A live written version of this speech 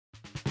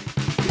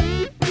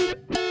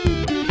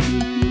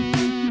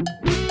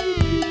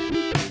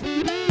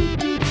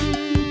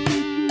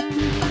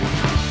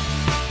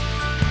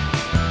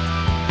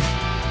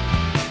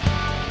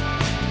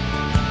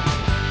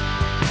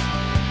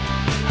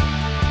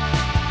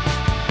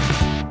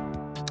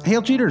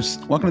Hail cheaters!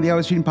 Welcome to the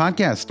Always Cheating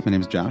Podcast. My name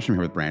is Josh. I'm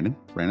here with Brandon.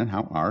 Brandon,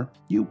 how are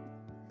you?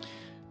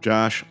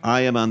 Josh, I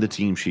am on the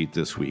team sheet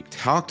this week.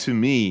 Talk to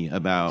me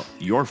about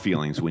your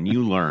feelings when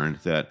you learned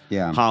that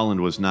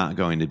Holland was not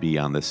going to be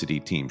on the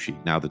City team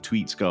sheet. Now the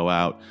tweets go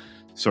out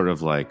sort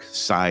of like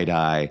side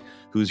eye.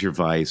 Who's your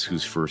vice?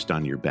 Who's first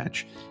on your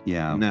bench?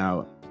 Yeah.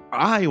 Now,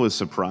 I was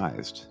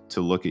surprised to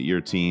look at your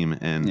team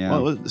and,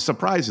 well,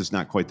 surprise is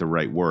not quite the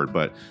right word,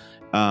 but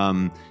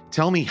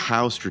tell me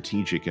how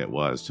strategic it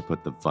was to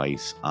put the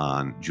vice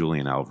on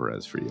Julian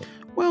Alvarez for you.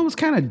 Well, it was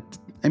kind of,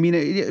 I mean,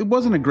 it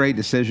wasn't a great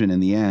decision in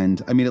the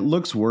end. I mean, it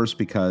looks worse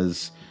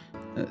because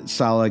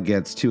Salah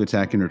gets 2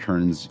 attacking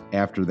returns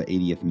after the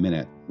 80th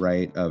minute,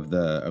 right, of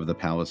the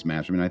Palace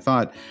match. I mean, I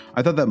thought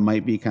that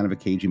might be kind of a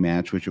cagey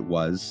match, which it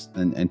was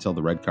until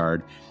the red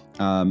card.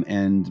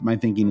 And my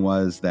thinking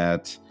was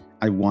that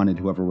I wanted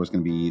whoever was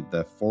going to be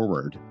the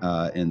forward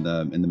in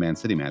the Man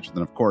City match. And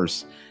then, of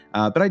course,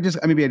 but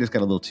maybe I just got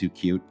a little too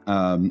cute.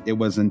 It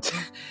wasn't,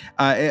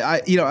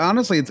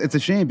 honestly, it's a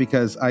shame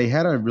because I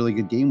had a really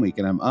good game week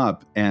and I'm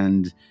up,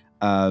 and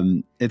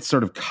it's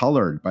sort of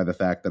colored by the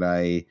fact that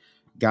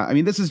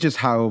this is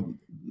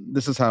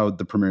how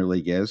the Premier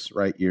League is,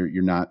 right?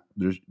 You're not,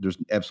 there's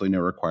absolutely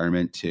no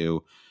requirement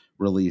to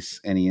release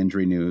any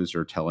injury news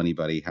or tell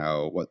anybody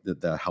what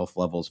the health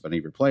levels of any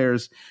of your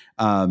players.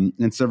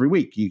 And so every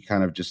week you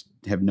kind of just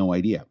have no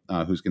idea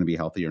who's going to be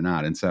healthy or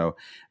not. And so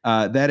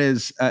that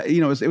is,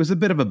 it was a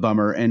bit of a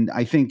bummer. And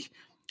I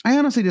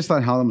honestly just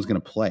thought Haaland was going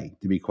to play,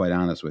 to be quite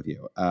honest with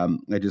you.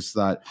 I just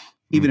thought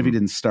even if he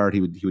didn't start, he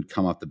would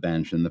come off the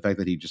bench. And the fact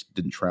that he just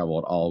didn't travel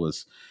at all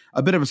was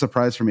a bit of a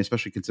surprise for me,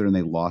 especially considering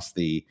they lost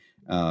the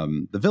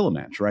Villa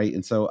match, right?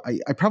 And so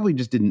I probably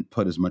just didn't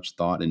put as much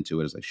thought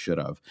into it as I should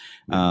have.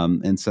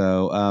 And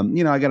so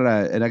I got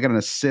an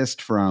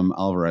assist from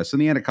Alvarez. So in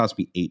the end, it cost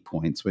me 8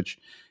 points, which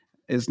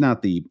is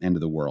not the end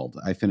of the world.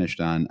 I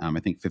finished on I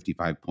think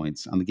 55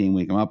 points on the game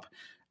week. I'm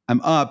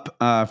up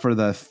for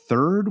the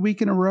third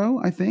week in a row,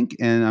 I think,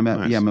 and I'm at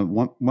I'm at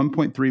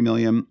 1.3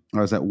 million.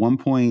 I was at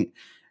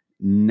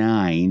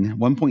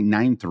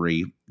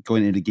 1.93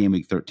 going into game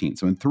week 13.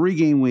 So in 3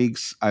 game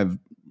weeks, I've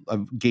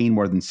gained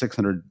more than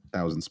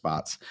 600,000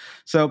 spots.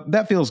 So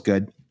that feels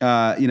good.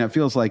 It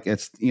feels like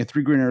it's 3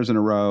 green arrows in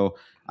a row.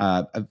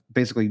 I've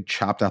basically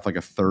chopped off like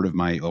a third of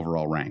my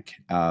overall rank.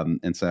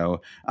 And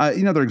so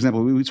another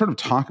example, we sort of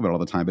talk about it all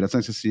the time, but it's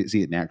nice to see it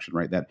in action,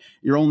 right? That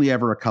you're only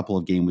ever a couple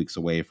of game weeks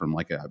away from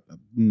like a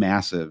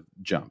massive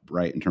jump,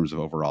 right? In terms of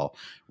overall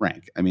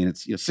rank. I mean,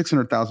 it's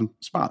 600,000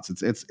 spots.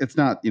 It's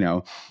not,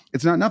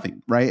 it's not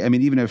nothing, right? I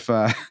mean, even if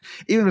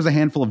there's a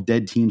handful of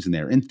dead teams in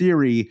there, in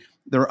theory,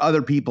 there are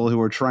other people who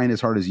are trying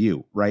as hard as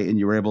you, right? And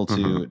you were able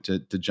to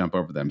jump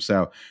over them.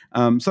 So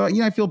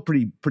I feel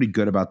pretty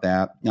good about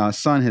that.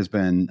 Son has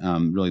been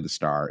really the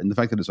star, and the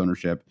fact that his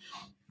ownership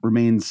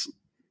remains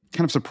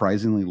kind of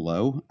surprisingly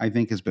low, I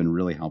think, has been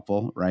really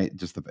helpful, right?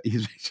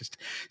 He's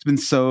been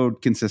so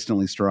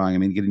consistently strong. I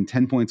mean, getting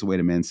 10 points away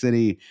to Man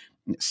City,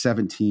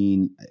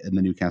 17 in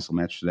the Newcastle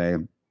match today.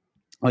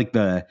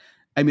 That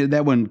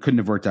one couldn't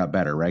have worked out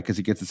better, right? Because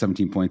he gets the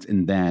 17 points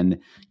and then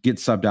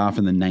gets subbed off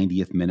in the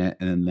 90th minute,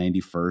 and then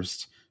the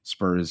 91st,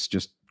 Spurs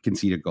just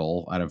concede a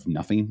goal out of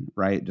nothing,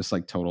 right? Just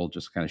like total,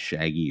 just kind of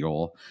shaggy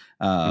goal.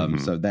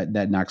 So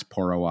that knocks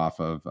Porro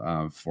off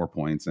of 4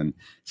 points, and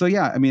so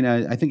I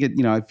think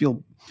it. I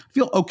feel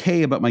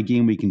okay about my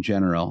game week in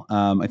general.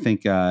 I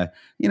think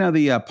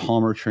the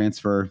Palmer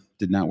transfer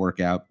did not work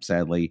out,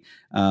 sadly.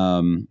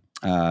 Huang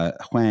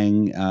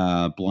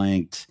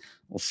blanked.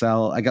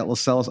 I got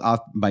Lascelles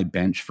off my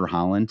bench for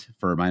Holland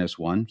for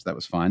 -1, so that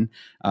was fun.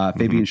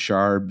 Fabian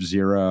Schär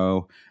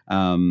 0.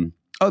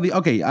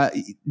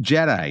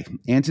 Jedi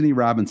Anthony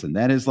Robinson.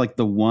 That is like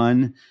the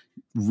one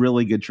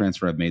really good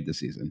transfer I've made this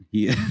season.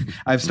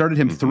 I've started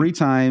him 3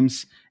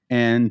 times,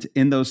 and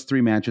in those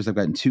 3 matches, I've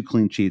gotten 2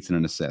 clean sheets and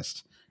an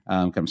assist.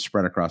 Kind of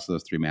spread across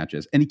those 3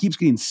 matches, and he keeps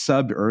getting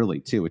subbed early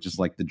too, which is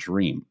like the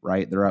dream,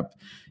 right? They're up,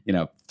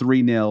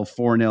 3-0,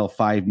 4-0,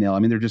 5-0. I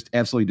mean, they're just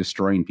absolutely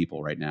destroying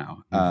people right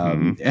now. We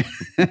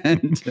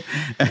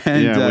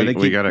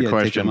got a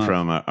question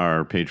from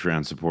our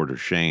Patreon supporter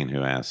Shane,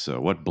 who asks,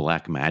 "What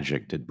black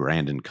magic did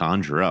Brandon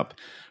conjure up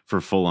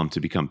for Fulham to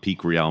become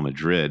peak Real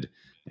Madrid?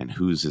 And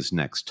who's his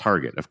next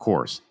target?" Of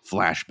course,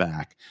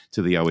 flashback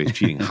to the Always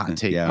Cheating Hot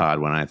Take Pod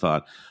when I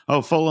thought,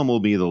 Fulham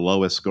will be the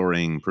lowest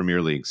scoring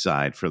Premier League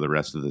side for the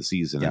rest of the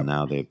season. And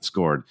now they've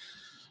scored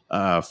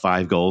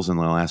 5 goals in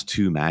the last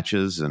 2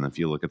 matches. And if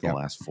you look at the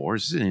last 4,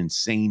 it's an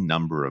insane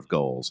number of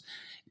goals.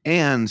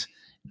 And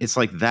it's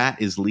like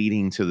that is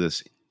leading to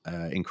this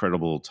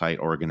incredible tight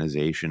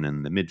organization,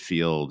 and the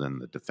midfield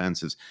and the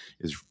defense is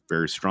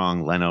very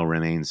strong. Leno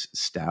remains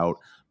stout.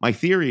 My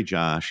theory,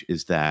 Josh,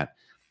 is that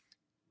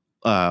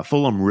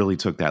Fulham really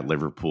took that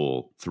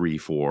Liverpool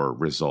 3-4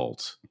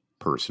 result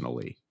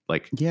personally,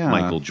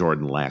 Michael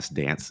Jordan Last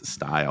Dance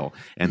style,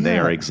 and they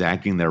are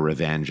exacting their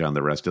revenge on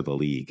the rest of the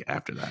league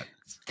after that.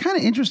 It's kind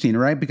of interesting,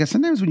 right? Because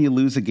sometimes when you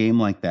lose a game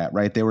like that,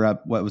 right, they were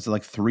up, what was it,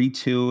 like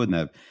 3-2 in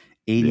the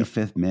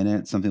 85th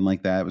minute, something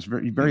like that. It was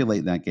very late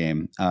in that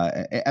game,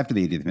 after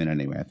the 80th minute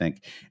anyway, I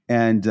think.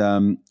 And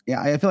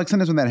I feel like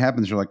sometimes when that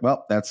happens, you're like,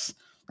 well, that's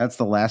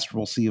the last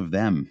we'll see of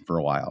them for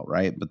a while,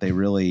 right? But they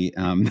really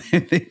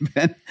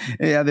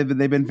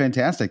they've been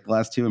fantastic. The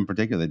last two in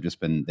particular,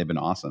 they've been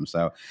awesome.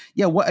 So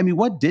yeah,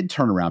 what did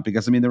turn around?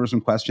 Because there were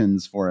some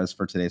questions for us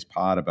for today's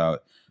pod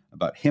about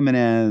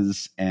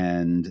Jimenez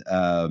and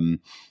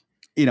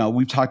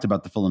we've talked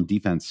about the Fulham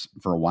defense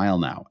for a while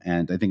now,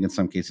 and I think in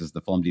some cases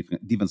the Fulham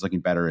defense looking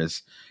better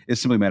is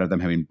simply a matter of them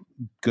having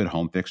good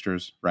home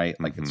fixtures, right?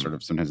 Like it's sort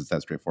of sometimes it's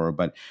that straightforward.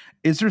 But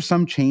is there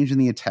some change in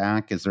the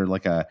attack? Is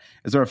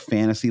there a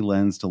fantasy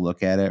lens to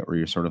look at it, where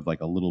you're sort of like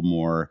a little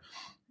more?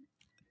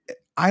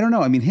 I don't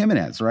know. I mean,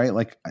 Jimenez, right?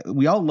 Like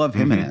we all love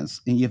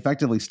Jimenez, and he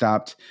effectively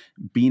stopped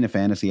being a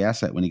fantasy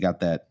asset when he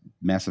got that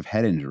massive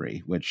head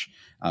injury, which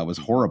was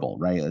horrible,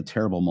 right? A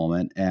terrible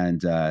moment,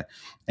 and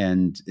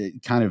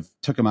it kind of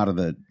took him out of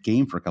the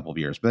game for a couple of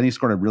years. But then he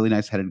scored a really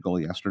nice headed goal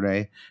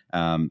yesterday.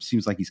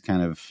 Seems like he's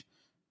kind of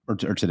or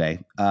today,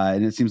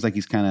 and it seems like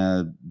he's kind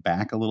of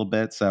back a little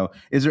bit. So,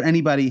 is there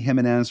anybody,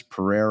 Jimenez,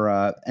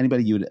 Pereira,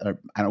 anybody you would,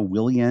 I don't know,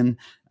 Willian,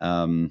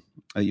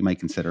 that you might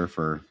consider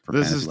for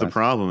this is the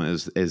problem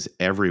is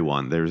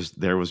everyone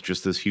there was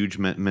just this huge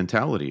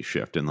mentality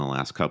shift in the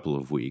last couple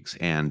of weeks,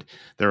 and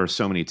there are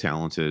so many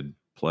talented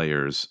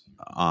players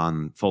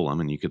on Fulham,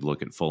 and you could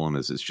look at Fulham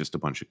as it's just a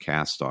bunch of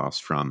cast-offs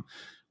from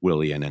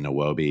Willian and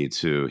Iwobi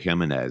to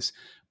Jimenez,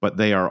 but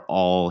they are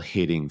all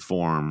hitting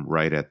form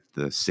right at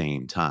the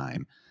same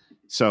time.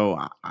 So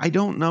I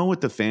don't know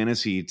what the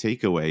fantasy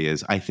takeaway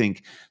is. I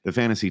think the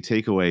fantasy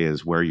takeaway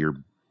is where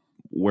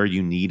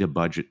you need a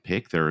budget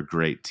pick, they're a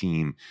great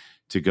team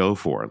to go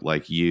for,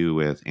 like you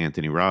with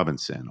Anthony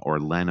Robinson or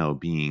Leno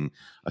being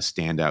a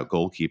standout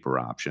goalkeeper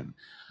option.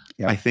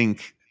 Yep. I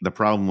think the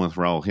problem with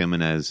Raul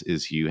Jimenez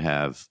is you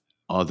have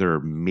other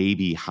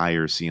maybe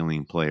higher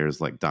ceiling players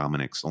like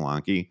Dominic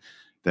Solanke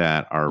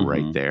that are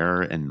right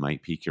there and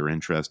might pique your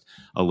interest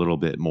a little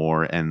bit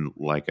more. And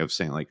like I was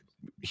saying, like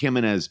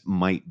Jimenez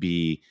might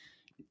be,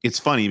 it's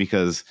funny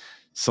because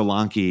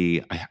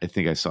Solanke, I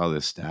think I saw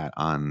this stat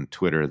on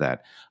Twitter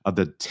that of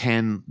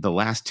the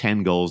last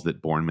 10 goals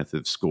that Bournemouth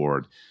have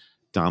scored,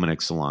 Dominic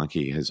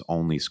Solanke has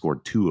only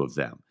scored 2 of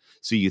them.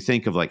 So you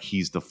think of like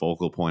he's the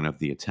focal point of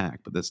the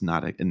attack, but that's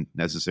not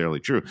necessarily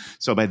true.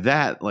 So by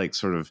that, like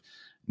sort of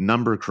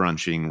number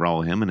crunching,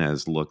 Raul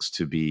Jimenez looks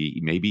to be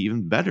maybe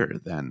even better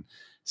than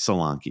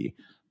Solanke.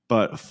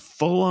 But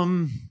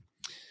Fulham,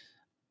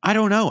 I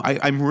don't know.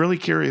 I'm really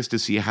curious to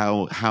see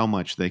how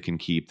much they can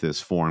keep this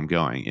form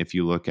going. If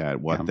you look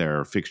at what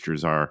their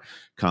fixtures are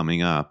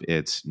coming up,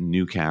 it's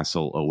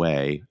Newcastle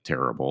away,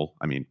 terrible.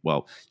 I mean,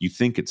 well, you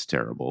think it's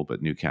terrible,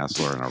 but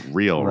Newcastle are in a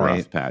real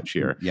rough patch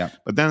here. Yeah.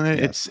 But then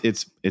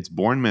it's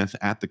Bournemouth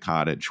at the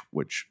Cottage,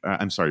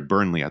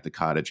 Burnley at the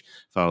Cottage,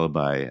 followed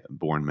by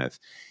Bournemouth.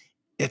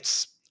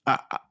 It's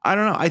I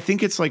don't know. I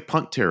think it's like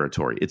punt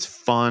territory. It's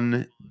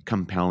fun,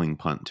 compelling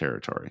punt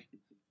territory.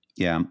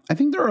 Yeah, I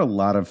think there are a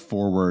lot of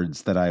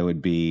forwards that I would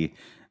be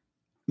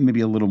maybe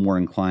a little more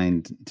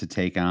inclined to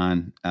take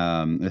on.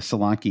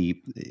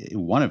 Solanke,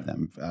 one of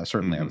them,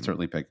 certainly. I would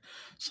certainly pick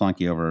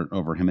Solanke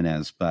over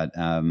Jimenez. But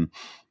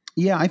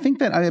yeah, I think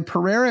that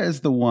Pereira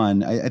is the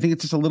one. I think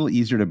it's just a little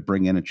easier to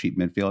bring in a cheap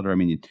midfielder. I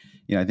mean,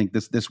 I think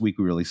this week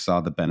we really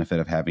saw the benefit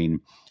of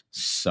having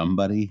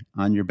somebody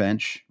on your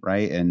bench,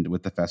 right? And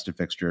with the festive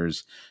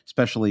fixtures,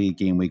 especially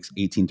game weeks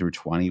 18 through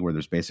 20, where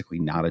there's basically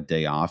not a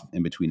day off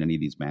in between any of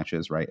these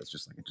matches, right? It's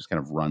just like it just kind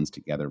of runs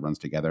together.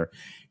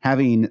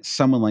 Having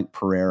someone like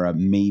Pereira,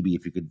 maybe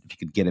if you could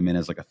get him in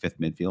as like a fifth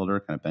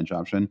midfielder, kind of bench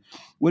option,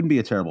 wouldn't be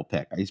a terrible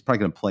pick. He's probably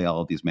going to play all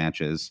of these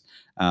matches.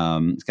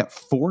 He's got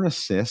 4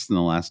 assists in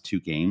the last 2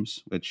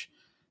 games, which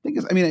I think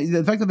is, I mean,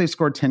 the fact that they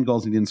scored 10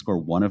 goals and he didn't score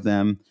one of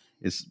them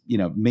is,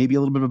 maybe a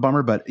little bit of a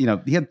bummer, but,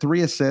 he had 3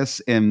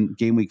 assists in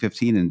game week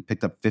 15 and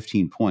picked up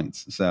 15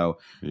 points. So,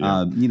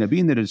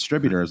 being the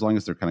distributor, as long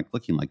as they're kind of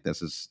clicking like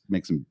this,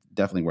 makes him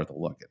definitely worth a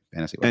look at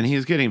fantasy. And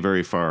he's getting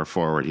very far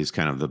forward. He's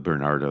kind of the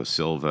Bernardo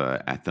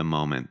Silva at the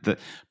moment.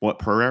 What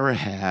Pereira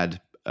had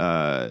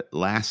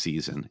last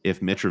season,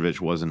 if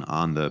Mitrovic wasn't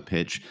on the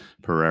pitch,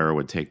 Pereira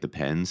would take the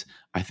pens.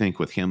 I think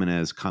with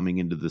Jimenez coming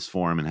into this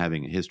form and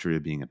having a history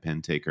of being a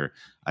pen taker,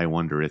 I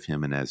wonder if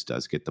Jimenez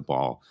does get the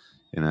ball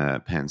in a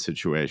pen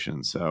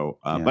situation. So,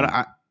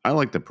 but I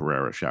like the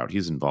Pereira shout.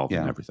 He's involved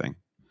in everything.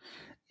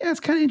 Yeah,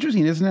 it's kind of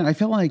interesting, isn't it? I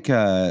feel like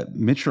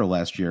Mitchell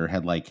last year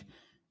had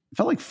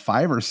felt like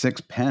 5 or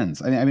 6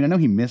 pens. I mean, I know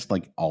he missed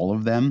like all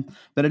of them,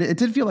 but it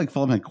did feel like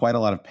Fulham had quite a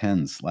lot of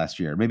pens last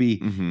year. Maybe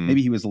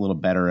he was a little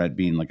better at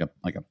being like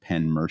a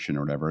pen merchant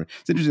or whatever.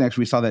 It's interesting,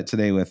 actually. We saw that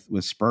today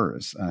with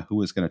Spurs, who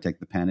was going to take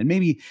the pen, and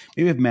maybe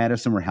if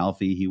Maddison were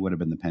healthy, he would have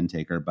been the pen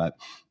taker. But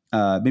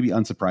maybe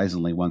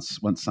unsurprisingly, once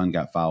Son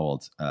got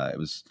fouled,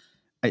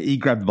 he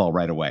grabbed the ball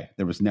right away.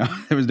 There was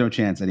no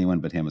chance anyone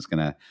but him was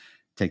going to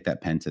take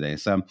that pen today.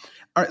 So,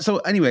 all right. So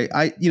anyway,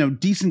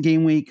 decent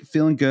game week,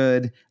 feeling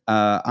good.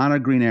 On a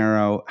green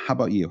arrow. How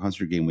about you? How's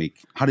your game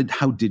week? How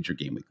did your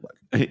game week look?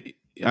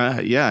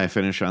 Yeah, I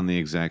finish on the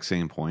exact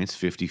same points,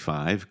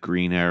 55.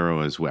 Green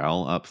Arrow as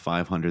well, up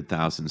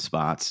 500,000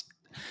 spots.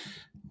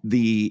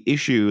 The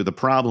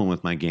problem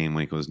with my game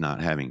week was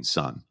not having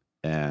Son,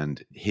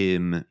 and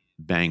him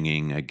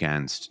banging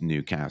against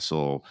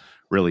Newcastle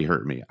really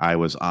hurt me. I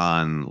was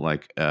on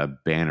like a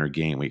banner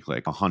game week,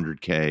 like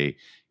 100K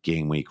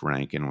game week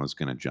rank, and was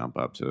going to jump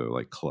up to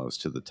like close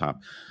to the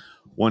top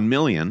 1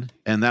 million,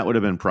 and that would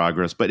have been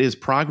progress. But is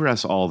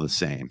progress all the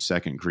same?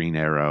 Second Green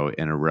Arrow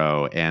in a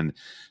row. And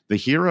the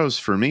heroes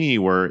for me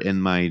were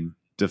in my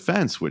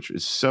defense, which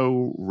is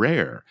so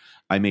rare.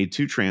 I made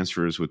 2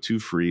 transfers with 2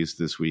 frees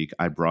this week.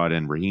 I brought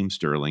in Raheem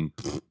Sterling,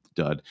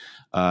 dud,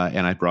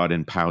 and I brought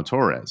in Pau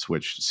Torres,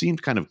 which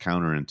seemed kind of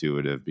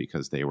counterintuitive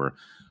because they were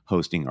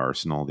hosting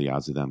Arsenal, the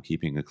odds of them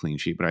keeping a clean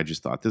sheet. But I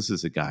just thought this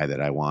is a guy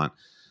that I want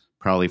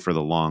probably for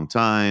the long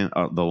term,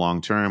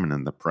 and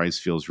then the price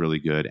feels really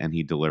good, and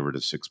he delivered a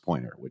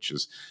 6-pointer, which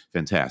is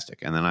fantastic.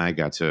 And then I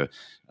got to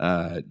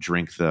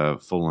drink the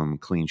Fulham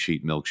clean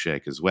sheet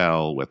milkshake as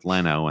well with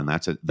Leno, and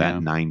that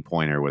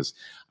 9-pointer was,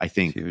 I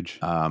think, huge.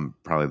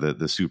 Probably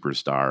the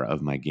superstar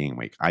of my game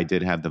week. I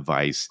did have the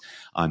vice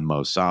on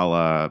Mo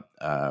Salah,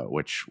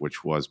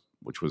 which was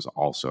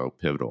also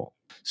pivotal.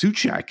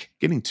 Souček,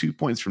 getting 2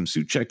 points from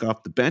Souček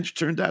off the bench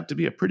turned out to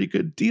be a pretty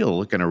good deal.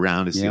 Looking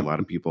around to see a lot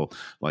of people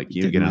like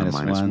you get on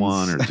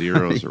 -1 or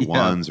zeros or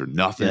ones or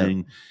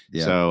nothing.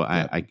 So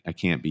I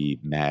can't be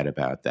mad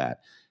about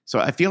that. So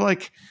I feel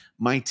like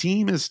my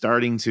team is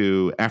starting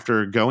to,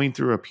 after going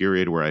through a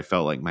period where I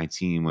felt like my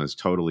team was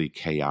totally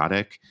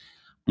chaotic,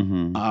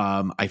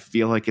 I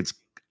feel like it's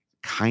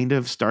kind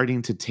of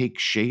starting to take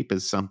shape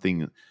as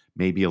something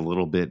maybe a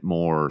little bit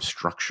more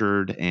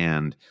structured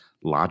and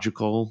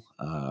logical.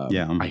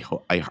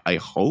 I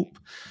hope.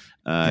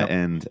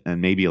 And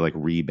maybe like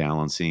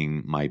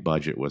rebalancing my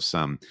budget with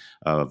some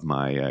of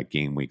my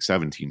game week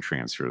 17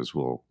 transfers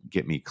will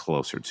get me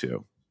closer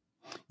to.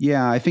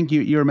 Yeah, I think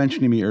you were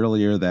mentioning to me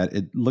earlier that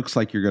it looks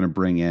like you're going to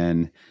bring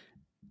in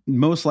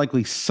most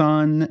likely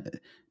Son,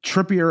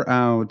 Trippier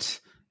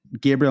out,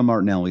 Gabriel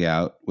Martinelli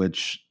out,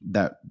 which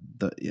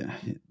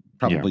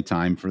probably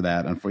time for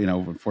that,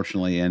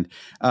 unfortunately. And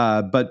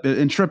but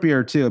in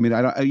Trippier too. I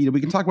mean, we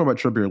can talk more about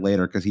Trippier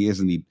later because he is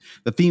in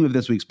the theme of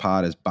this week's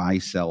pod is buy,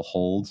 sell,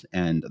 hold,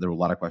 and there were a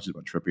lot of questions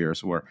about Trippier,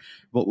 so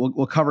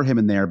we'll cover him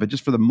in there. But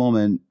just for the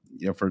moment,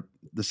 for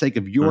the sake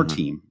of your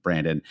team,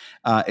 Brandon,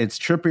 it's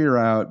Trippier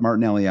out,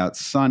 Martinelli out,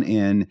 Son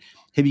in.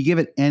 Have you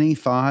given any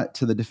thought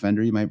to the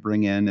defender you might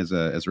bring in as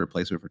a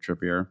replacement for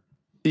Trippier?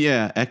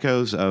 Yeah,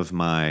 echoes of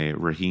my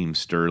Raheem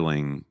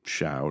Sterling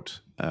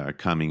shout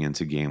coming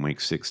into game week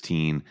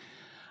 16.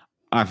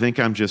 I think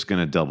I'm just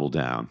going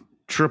to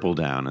triple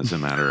down, as a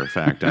matter of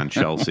fact, on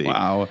Chelsea.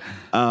 Wow.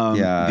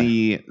 Yeah.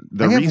 The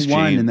I have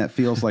one, and that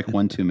feels like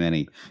one too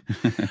many.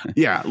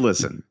 Yeah,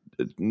 listen,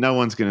 no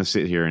one's going to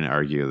sit here and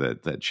argue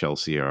that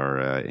Chelsea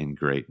are in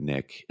great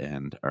nick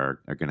and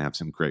are going to have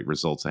some great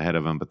results ahead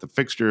of them. But the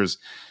fixtures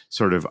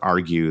sort of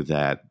argue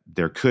that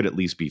there could at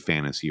least be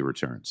fantasy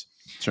returns.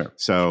 Sure.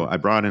 So I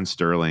brought in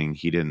Sterling.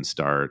 He didn't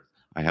start.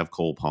 I have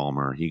Cole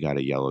Palmer. He got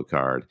a yellow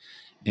card.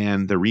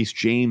 And the Reece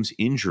James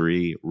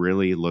injury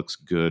really looks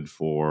good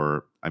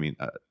for,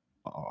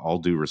 all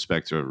due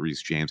respect to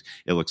Reece James,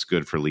 it looks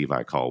good for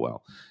Levi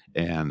Colwell.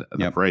 And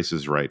the price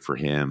is right for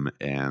him,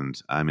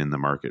 and I'm in the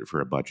market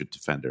for a budget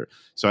defender.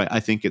 So I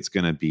think it's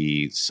going to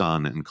be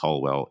Son and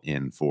Colwell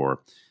in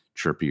for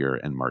Trippier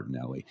and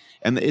Martinelli.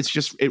 And it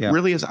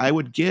really is. I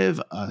would give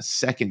a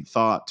second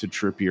thought to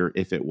Trippier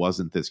if it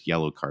wasn't this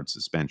yellow card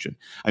suspension.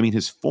 I mean,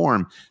 his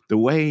form, the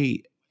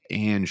way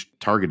Ange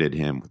targeted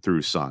him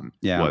through Son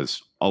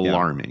was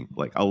alarming,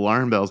 like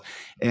alarm bells.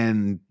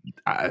 And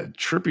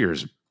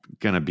Trippier's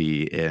going to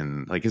be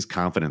in, like, his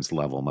confidence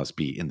level must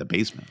be in the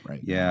basement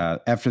right now.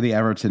 After the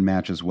Everton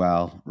match as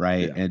well,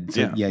 right? And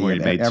he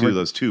made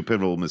those two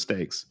pivotal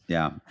mistakes.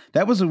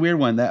 That was a weird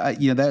one.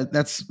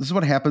 This is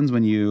what happens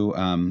when you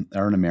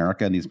are in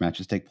America and these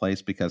matches take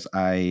place, because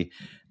I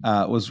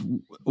was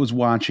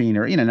watching,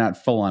 or not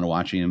full on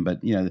watching them,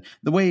 but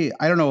the way,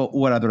 I don't know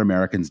what other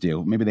Americans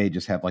do. Maybe they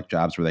just have like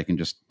jobs where they can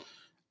just,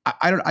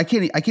 I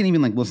can't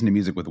even like listen to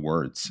music with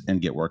words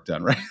and get work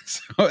done, right?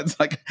 So it's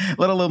like,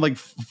 let alone like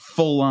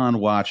full on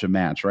watch a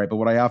match, right? But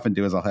what I often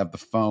do is I'll have the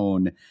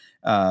phone,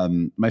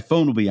 my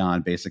phone will be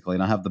on basically,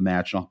 and I'll have the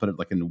match and I'll put it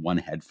like in one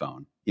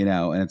headphone,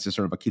 and it's just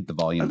sort of keep the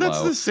volume low.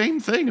 That's the same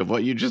thing of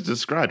what you just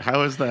described.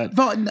 How is that?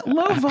 Low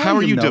volume, how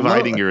are you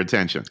dividing your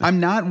attention? I'm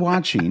not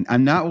watching,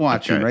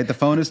 okay. Right? The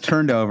phone is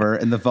turned over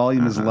and the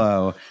volume is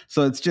low.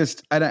 So it's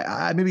just,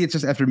 maybe it's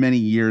just after many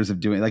years of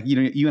doing, like,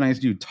 you and I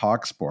used to do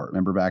Talk Sport.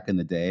 Remember back in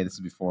the day? This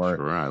is before.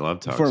 Sure, I love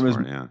Talk Sport.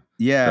 At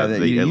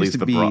least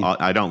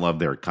I don't love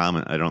their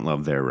comment. I don't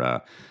love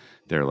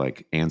their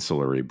like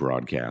ancillary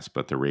broadcast,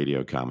 but the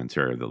radio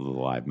commentary of the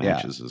live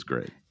matches is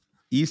great.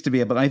 It used to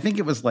be, but I think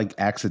it was like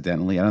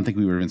accidentally. I don't think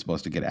we were even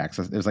supposed to get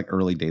access. It was like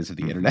early days of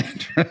the internet.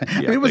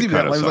 It wasn't even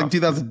that. It was like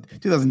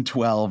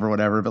 2012 or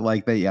whatever. But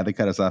like they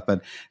cut us off.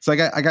 But so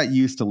I got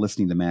used to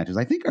listening to matches.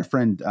 I think our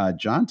friend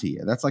John T.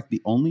 That's like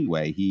the only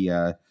way he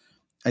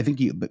I think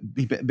he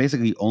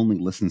basically only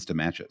listens to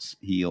matches.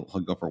 He'll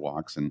go for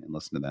walks and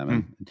listen to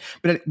them.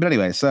 But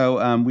anyway,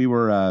 so we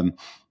were.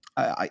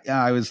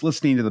 I was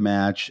listening to the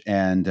match,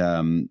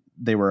 and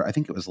they were. I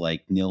think it was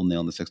like 0-0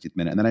 in the 60th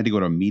minute, and then I had to go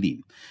to a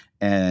meeting,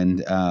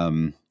 and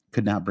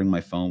could not bring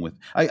my phone with.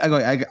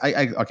 Okay,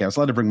 I was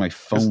allowed to bring my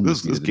phone.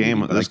 This game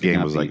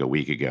was like a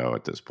week ago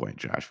at this point,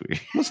 Josh. It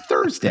was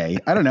Thursday.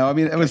 I don't know. I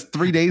mean, it was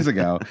 3 days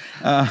ago.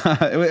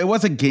 It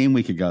was a game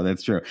week ago.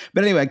 That's true.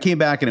 But anyway, I came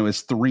back and it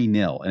was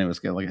 3-0, and it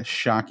was like a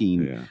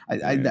shocking. Yeah.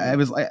 I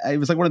was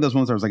like one of those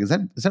moments where I was like,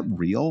 is that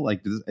real?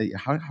 Like,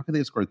 how could they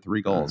have scored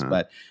 3 goals?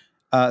 But.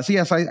 So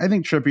yes, I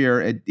think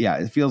Trippier.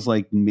 It feels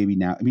like maybe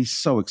now. I mean, he's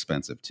so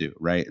expensive too,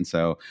 right? And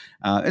so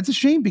it's a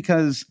shame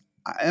because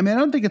I mean, I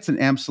don't think it's an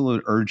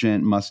absolute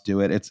urgent must do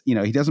it. It's,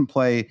 he doesn't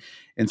play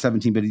in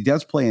 17, but he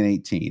does play in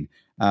 18.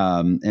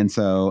 And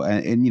so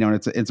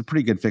it's a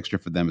pretty good fixture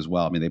for them as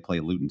well. I mean, they play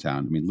Luton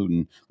Town. I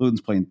mean,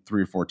 Luton's playing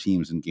 3 or 4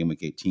 teams in game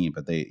week 18,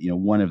 but they,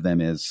 one of them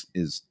is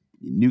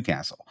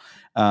Newcastle.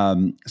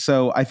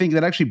 So I think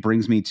that actually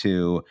brings me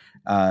to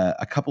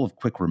a couple of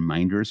quick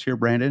reminders here,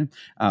 Brandon.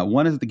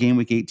 One is the game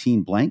week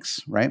 18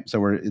 blanks, right?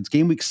 So it's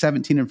game week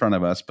 17 in front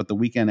of us, but the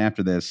weekend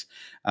after this,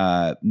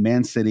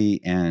 Man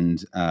City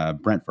and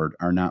Brentford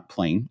are not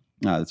playing.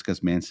 That's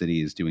because Man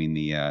City is doing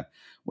the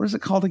what is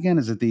it called again?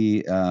 Is it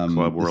the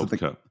Club World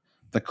Cup?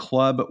 The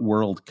Club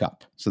World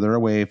Cup. So they're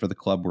away for the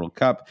Club World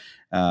Cup.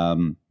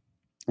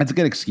 That's a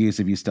good excuse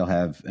if you still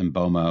have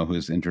Mbomo,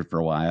 who's injured for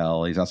a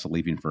while. He's also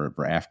leaving for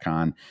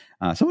AFCON.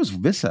 So is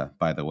Vissa,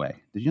 by the way.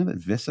 Did you know that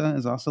Vissa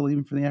is also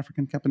leaving for the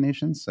African Cup of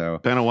Nations? So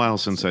been a while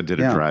since I did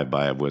a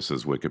drive-by of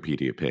Vissa's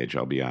Wikipedia page,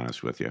 I'll be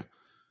honest with you.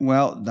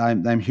 Well,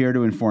 I'm here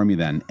to inform you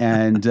then.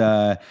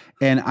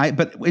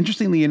 But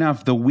interestingly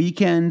enough, the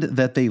weekend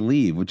that they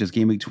leave, which is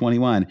game week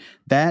 21,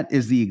 that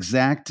is the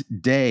exact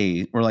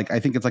day, or I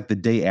think it's like the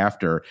day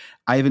after,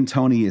 Ivan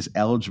Toney is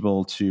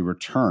eligible to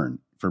return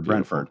for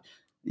Brentford.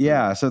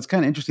 Yeah, so it's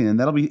kind of interesting, and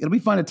it'll be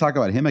fun to talk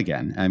about him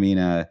again. I mean,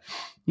 it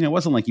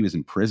wasn't like he was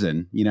in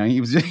prison. He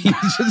was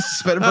just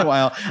suspended for a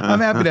while. I'm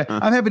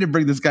happy to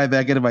bring this guy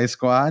back into my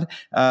squad.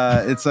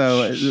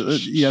 So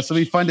it'll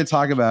be fun to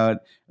talk about.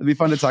 It'll be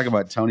fun to talk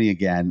about Tony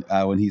again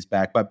when he's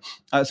back. But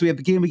so we have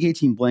the game week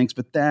 18 blanks,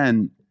 but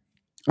then.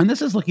 And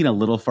this is looking a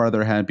little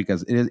farther ahead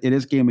because it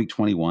is game week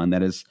 21.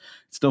 That is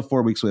still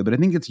 4 weeks away. But I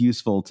think it's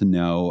useful to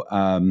know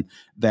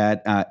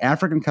that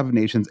African Cup of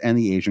Nations and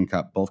the Asian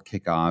Cup both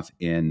kick off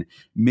in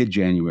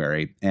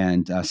mid-January.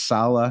 And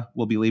Salah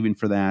will be leaving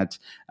for that.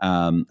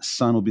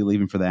 Son will be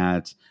leaving for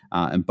that.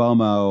 And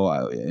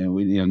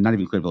Mbomo, not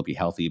even clear if he'll be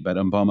healthy, but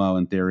Mbomo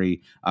in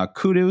theory.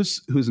 Kudus,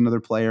 who's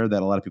another player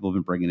that a lot of people have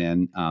been bringing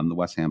in. The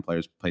West Ham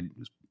players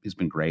he's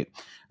been great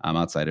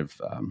outside of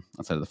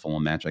the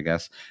Fulham match, I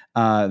guess.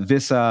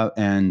 Vissa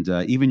and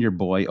even your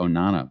boy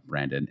Onana,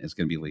 Brandon, is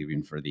going to be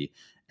leaving for the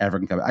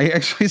African Cup. I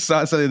actually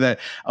saw something that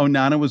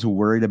Onana was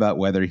worried about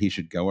whether he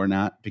should go or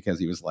not because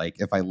he was like,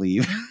 if I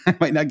leave, I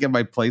might not get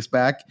my place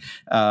back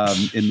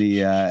in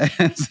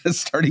the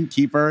starting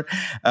keeper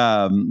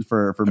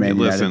for Man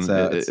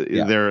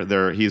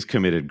United. He's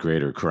committed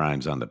greater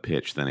crimes on the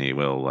pitch than he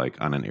will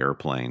on an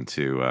airplane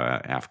to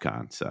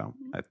AFCON. So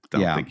I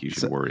don't think you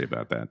should worry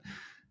about that.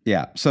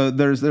 Yeah. So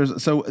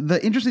so the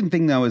interesting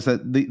thing though is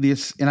that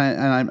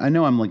I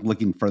know I'm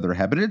looking further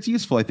ahead, but it's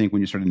useful I think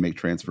when you're starting to make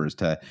transfers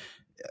to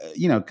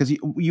because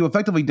you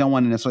effectively don't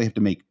want to necessarily have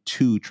to make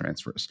 2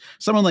 transfers.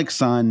 Someone like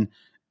Son,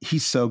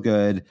 he's so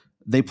good.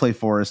 They play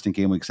Forest in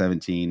game week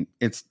 17.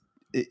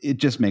 It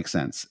just makes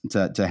sense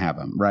to have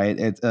him, right?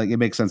 It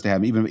makes sense to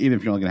have him, even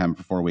if you're only going to have him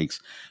for 4 weeks.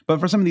 But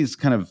for some of these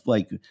kind of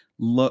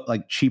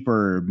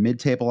cheaper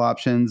mid-table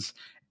options,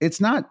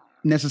 it's not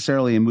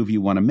necessarily a move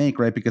you want to make,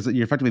 right? Because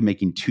you're effectively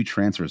making 2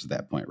 transfers at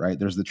that point, right?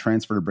 There's the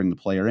transfer to bring the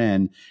player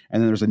in,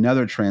 and then there's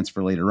another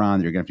transfer later on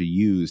that you're going to have to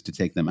use to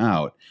take them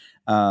out.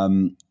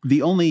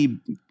 The only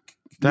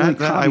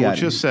I will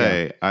just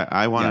say,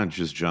 I want to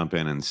just jump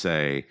in and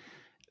say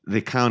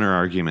the counter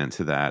argument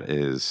to that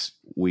is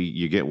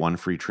you get 1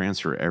 free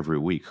transfer every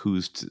week.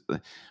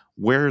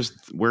 Where's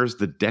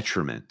the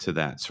detriment to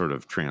that sort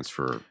of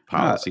transfer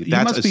policy?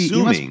 That's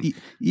assuming.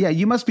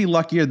 You must be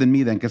luckier than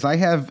me then, because I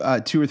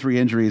have 2 or 3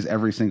 injuries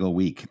every single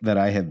week that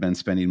I have been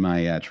spending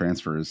my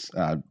transfers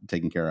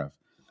taking care of.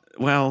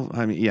 Well,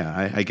 I mean,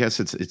 yeah, I guess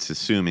it's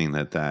assuming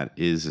that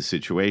is a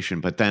situation,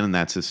 but then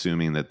that's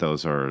assuming that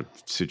those are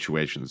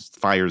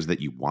fires that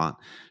you want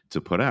to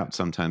put out.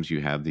 Sometimes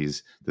you have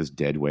this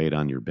dead weight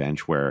on your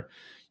bench where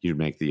you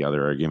make the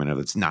other argument of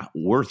it's not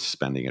worth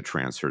spending a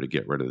transfer to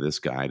get rid of this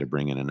guy to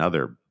bring in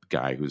another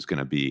guy who's going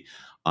to be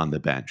on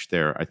the bench.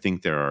 I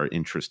think there are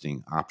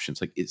interesting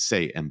options. Like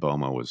say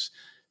Mbomo was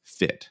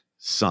fit,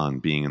 Son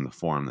being in the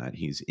form that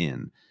he's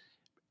in.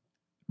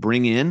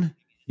 Bring in.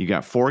 You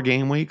got 4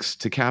 game weeks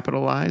to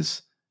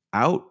capitalize,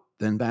 out,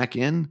 then back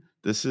in.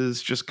 This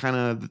is just kind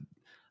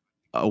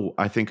of,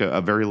 I think,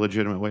 a very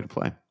legitimate way to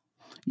play.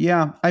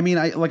 Yeah. I mean,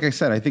 like I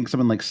said, I think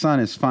someone like Son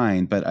is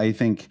fine, but I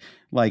think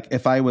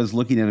if I was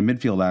looking at a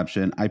midfield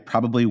option, I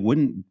probably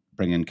wouldn't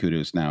bring in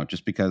Kudus now,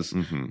 just because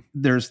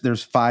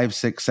there's 5,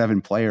 6,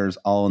 7 players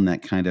all in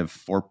that kind of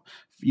four.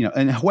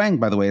 And Huang,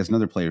 by the way, is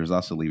another player who's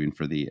also leaving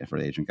for the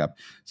Asian Cup.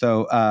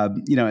 So,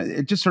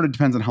 it just sort of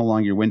depends on how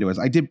long your window is.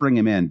 I did bring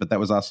him in, but that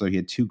was also, he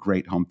had 2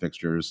 great home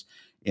fixtures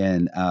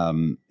in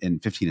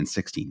 15 and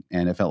 16.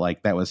 And it felt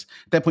like that was,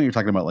 at that point, you're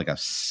talking about like a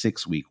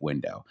 6-week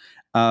window.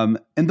 And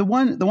the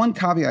one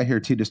caveat here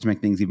too, just to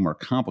make things even more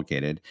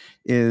complicated,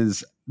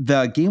 is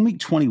the game week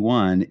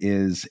 21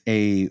 is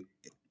a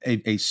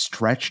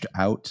stretched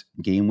out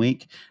game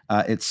week.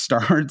 It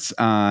starts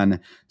on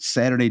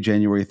Saturday,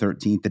 January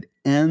 13th. It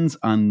ends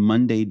on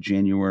Monday,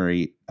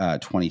 January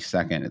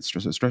 22nd. It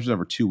stretches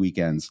over 2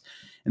 weekends.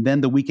 And then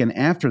the weekend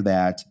after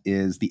that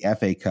is the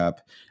FA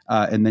Cup.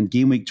 And then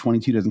game week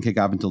 22 doesn't kick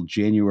off until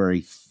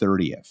January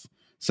 30th.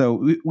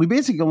 So we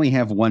basically only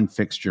have one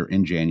fixture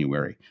in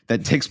January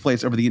that takes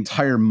place over the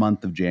entire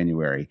month of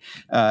January.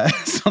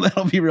 So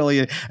that'll be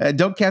really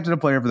don't captain a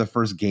player for the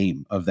first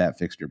game of that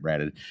fixture,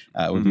 Brandon,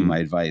 would be my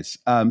advice.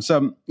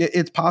 So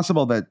it's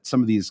possible that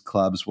some of these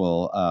clubs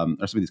will,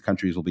 or some of these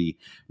countries will be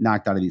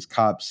knocked out of these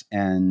cups.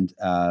 And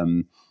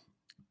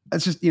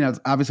it's just,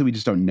 obviously we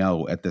just don't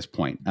know at this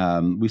point.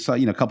 We saw,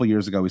 a couple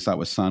years ago, we saw it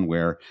with Son,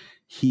 where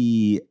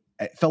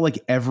it felt like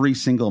every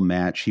single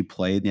match he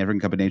played in the African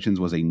Cup of Nations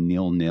was a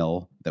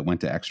 0-0 that went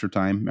to extra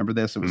time. Remember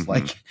this? It was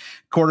like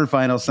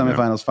quarterfinals,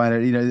 semifinals, final,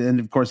 and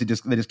of course they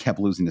just kept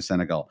losing to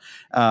Senegal.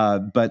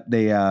 But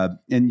they, and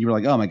you were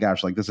like, oh my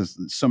gosh, like this is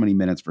so many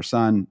minutes for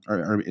Son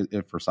or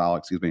for Salah,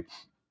 excuse me.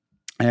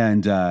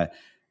 And, but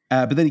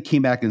then he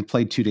came back and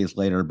played 2 days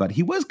later, but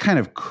he was kind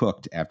of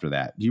cooked after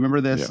that. Do you remember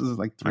this? Yeah, this is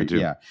like 3. I do.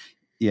 Yeah.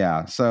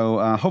 Yeah, so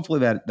hopefully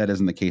that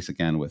isn't the case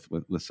again with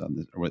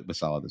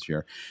Salah this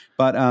year.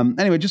 But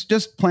anyway,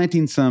 just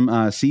planting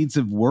some seeds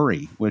of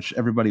worry, which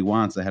everybody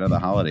wants ahead of the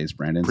holidays,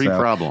 Brandon.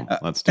 Pre-problem.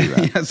 Let's do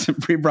that. Yes,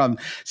 pre-problem.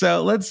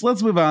 So let's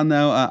move on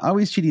though.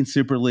 Always Cheating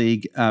Super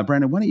League.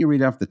 Brandon, why don't you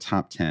read off the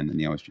top 10 in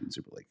the Always Cheating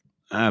Super League?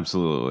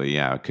 Absolutely,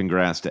 yeah.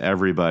 Congrats to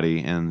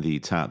everybody in the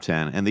top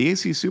 10. And the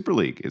AC Super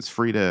League, it's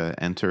free to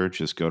enter.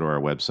 Just go to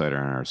our website or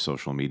on our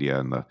social media,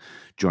 and the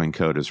join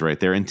code is right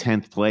there. In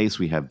 10th place,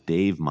 we have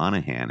Dave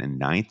Monahan. In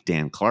 9th,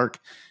 Dan Clark.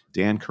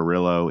 Dan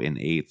Carrillo in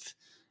 8th.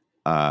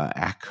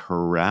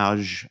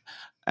 Akiraj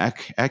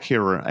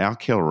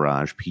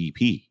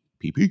PP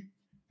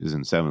is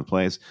in 7th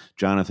place.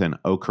 Jonathan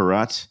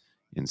Okarat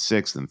in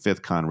 6th. And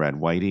 5th, Conrad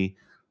Whitey.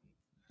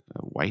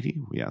 Whitey?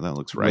 Yeah, that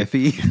looks right.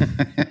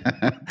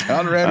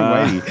 Conrad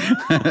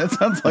Whitey. That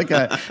sounds like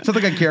a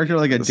character,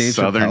 like a Dave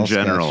Southern Chappelle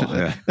General.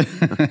 Yeah.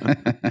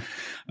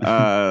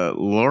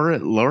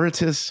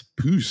 Lauritus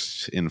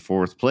Poost in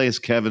 4th place.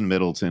 Kevin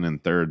Middleton in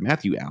 3rd.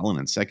 Matthew Allen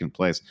in 2nd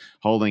place.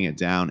 Holding it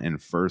down in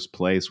 1st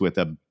place with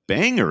a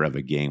banger of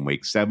a game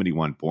week,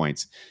 71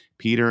 points.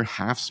 Peter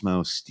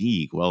Halfsmo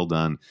Stieg. Well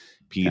done,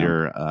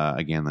 Peter. Yeah.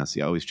 Again, that's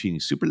the Always Cheating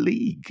Super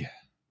League.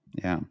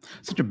 Yeah,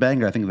 such a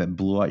banger. I think that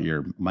blew out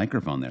your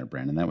microphone there,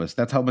 Brandon.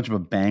 That's how much of a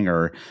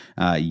banger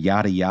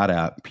yada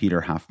yada Peter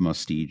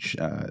Hofmostige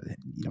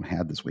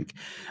had this week.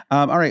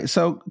 All right,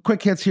 so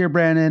quick hits here,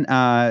 Brandon.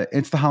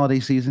 It's the holiday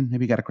season.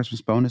 Maybe you got a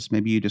Christmas bonus.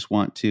 Maybe you just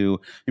maybe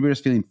you're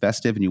just feeling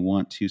festive and you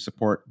want to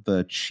support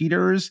the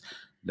cheaters.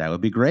 That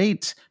would be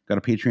great. Go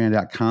to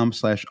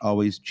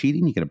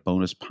patreon.com/alwayscheating. You get a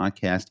bonus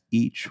podcast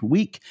each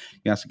week.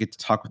 You also get to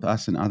talk with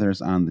us and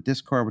others on the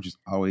Discord, which is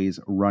always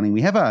running. We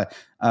have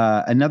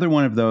another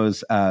one of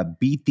those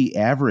Beat the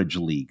Average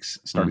leagues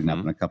starting up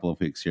in a couple of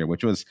weeks here,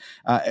 which was,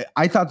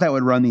 I thought that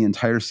would run the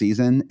entire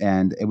season,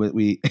 and it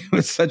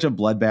was such a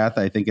bloodbath.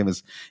 I think it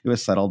was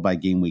settled by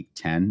game week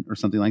 10 or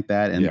something like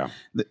that. And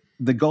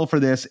the goal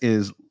for this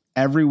is,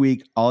 every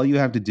week, all you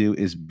have to do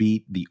is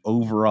beat the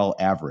overall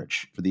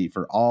average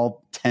for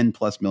all 10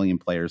 plus million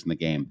players in the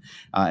game.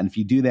 And if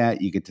you do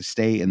that, you get to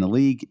stay in the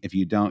league. If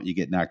you don't, you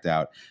get knocked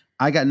out.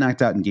 I got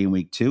knocked out in game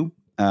week 2.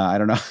 I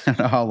don't know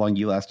how long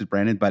you lasted,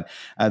 Brandon, but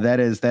that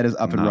is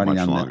up and running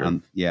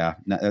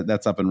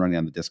that's up and running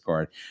on the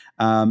Discord.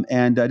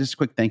 And just a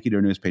quick thank you to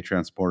our newest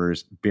Patreon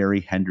supporters,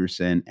 Barry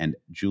Henderson and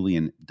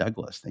Julian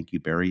Douglas. Thank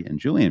you, Barry and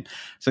Julian.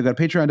 So go to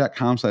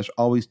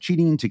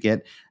patreon.com/alwayscheating to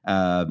get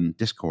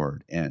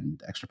Discord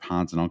and extra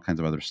pods and all kinds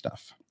of other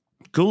stuff.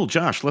 Cool,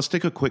 Josh. Let's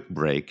take a quick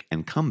break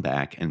and come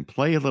back and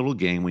play a little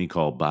game we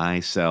call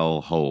Buy,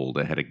 Sell, Hold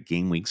ahead of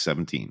game week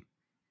 17.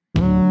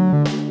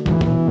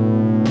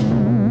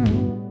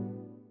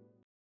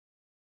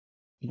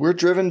 We're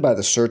driven by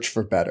the search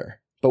for better.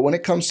 But when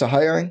it comes to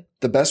hiring,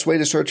 the best way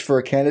to search for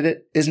a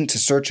candidate isn't to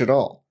search at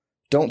all.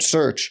 Don't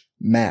search,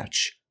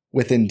 match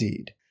with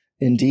Indeed.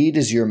 Indeed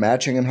is your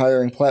matching and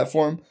hiring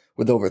platform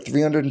with over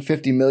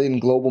 350 million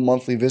global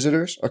monthly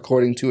visitors,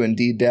 according to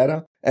Indeed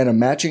data, and a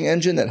matching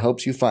engine that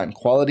helps you find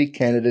quality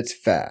candidates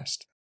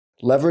fast.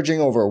 Leveraging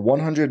over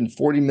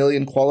 140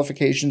 million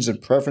qualifications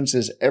and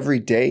preferences every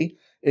day,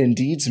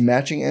 Indeed's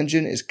matching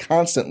engine is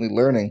constantly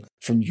learning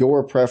from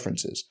your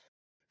preferences.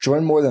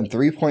 Join more than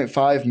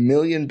 3.5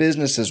 million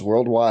businesses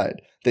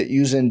worldwide that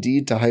use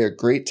Indeed to hire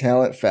great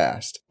talent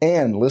fast.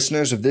 And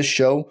listeners of this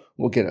show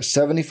will get a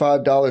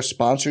 $75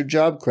 sponsored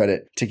job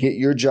credit to get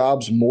your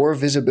jobs more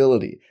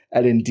visibility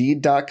at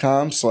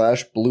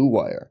Indeed.com/Blue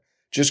Wire.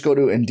 Just go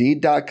to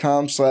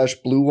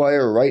Indeed.com/Blue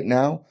Wire right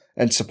now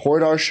and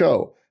support our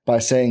show by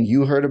saying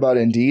you heard about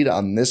Indeed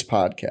on this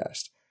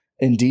podcast.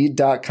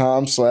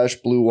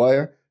 Indeed.com/Blue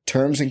Wire.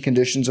 Terms and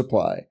conditions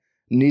apply.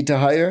 Need to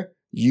hire?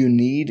 You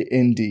need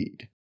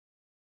Indeed.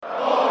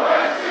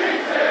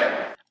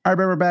 All right,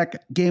 we're back.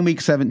 Game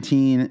week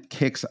 17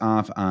 kicks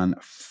off on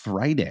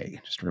Friday.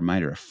 Just a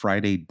reminder, a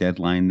Friday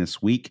deadline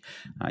this week.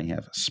 You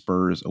have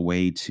Spurs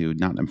away to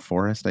Nottingham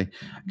Forest.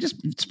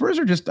 Spurs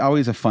are just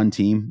always a fun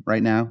team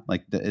right now,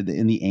 like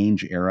in the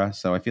Ainge era.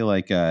 So I feel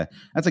like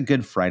that's a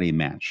good Friday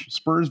match.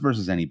 Spurs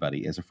versus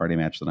anybody is a Friday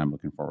match that I'm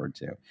looking forward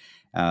to.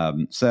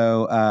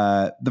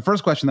 The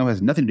first question though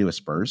has nothing to do with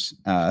Spurs.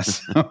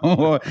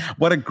 So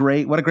what a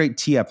great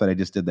tee up that I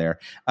just did there.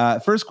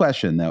 First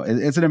question though,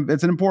 it's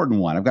an important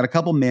one. I've got a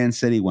couple Man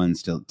City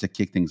ones to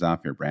kick things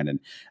off here, Brandon.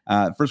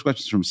 First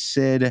question is from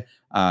Sid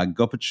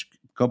Gopich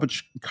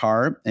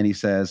and he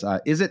says,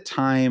 is it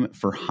time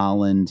for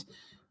Haaland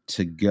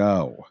to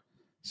go?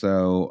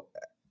 So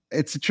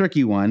it's a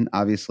tricky one,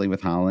 obviously,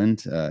 with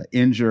Haaland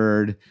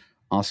injured.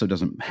 Also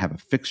doesn't have a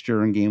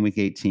fixture in game week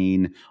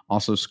 18.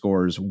 Also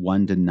scores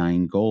 1 to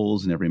 9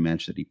 goals in every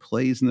match that he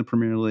plays in the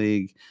Premier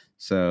League.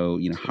 So,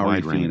 how are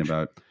you feeling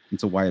about?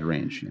 It's a wide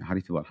range. How do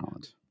you feel about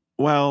Haaland?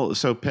 Well,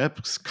 so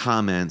Pep's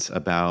comments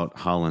about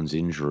Haaland's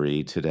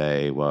injury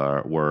today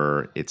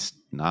were it's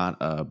not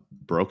a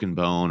broken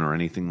bone or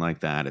anything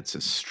like that. It's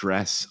a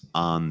stress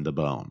on the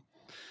bone.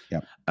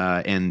 Yep.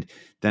 And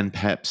then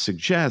Pep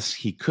suggests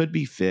he could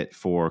be fit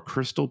for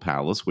Crystal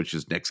Palace, which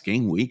is next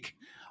game week.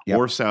 Yep.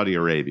 Or Saudi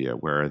Arabia,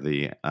 where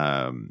the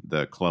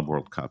Club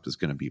World Cup is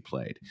going to be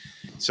played.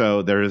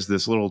 So there is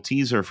this little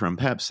teaser from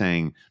Pep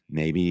saying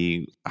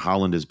maybe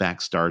Haaland is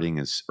back starting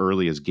as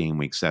early as game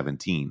week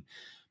 17.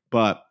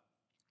 But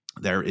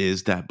there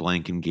is that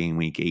blank in game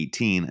week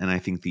 18. And I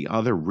think the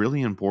other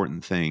really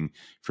important thing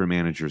for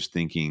managers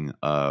thinking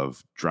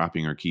of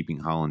dropping or keeping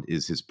Haaland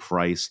is his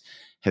price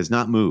has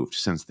not moved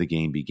since the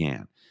game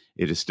began.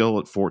 It is still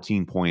at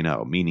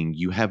 14.0, meaning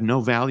you have no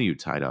value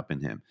tied up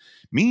in him.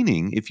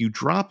 Meaning, if you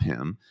drop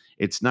him,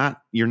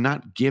 you're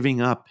not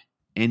giving up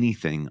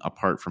anything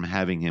apart from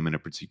having him in a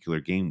particular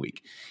game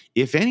week.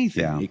 If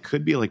anything, It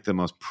could be like the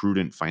most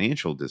prudent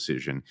financial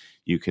decision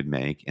you could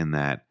make in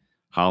that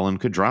Haaland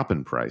could drop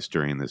in price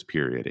during this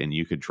period, and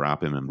you could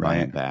drop him and buy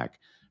him back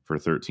for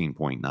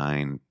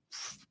 13.9.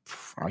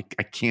 I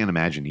can't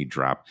imagine he'd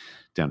drop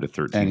down to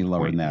 13.8. Any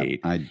lower than that.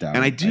 I doubt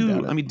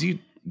it.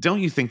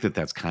 Don't you think that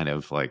that's kind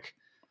of like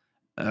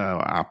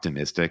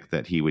optimistic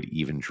that he would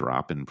even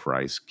drop in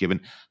price, given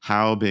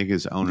how big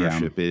his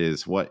ownership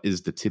is? What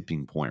is the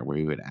tipping point where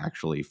he would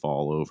actually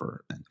fall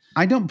over?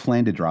 I don't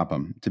plan to drop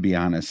him, to be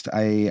honest.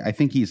 I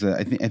think he's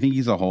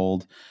a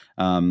hold.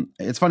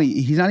 It's funny,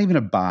 he's not even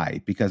a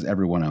buy because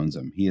everyone owns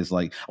him. He is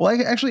like, well,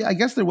 I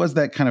guess there was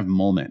that kind of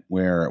moment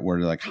where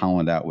like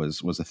Haaland out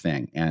was a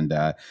thing, and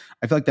I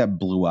feel like that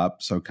blew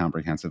up so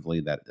comprehensively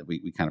that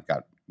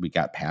we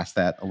got past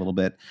that a little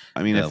bit.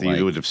 I mean, if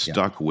you would have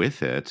stuck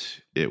with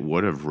it, it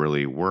would have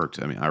really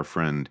worked. I mean, our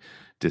friend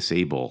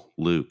Disable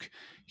Luke,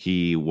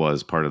 he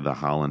was part of the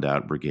Haaland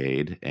out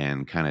brigade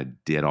and kind of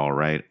did all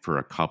right for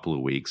a couple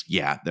of weeks.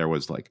 Yeah, there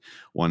was like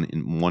one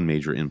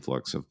major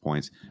influx of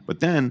points.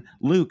 But then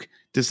Luke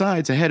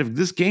decides ahead of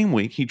this game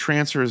week, he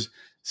transfers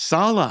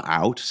Salah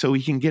out so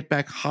he can get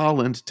back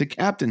Haaland to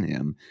captain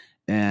him.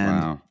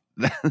 And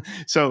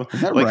so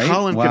like right?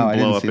 Haaland can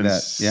blow up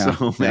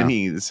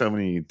in so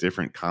many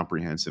different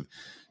comprehensive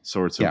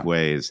sorts of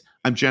ways.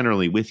 I'm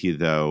generally with you,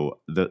 though.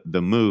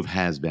 The move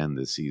has been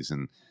this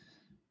season,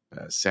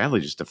 sadly,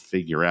 just to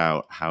figure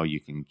out how you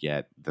can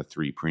get the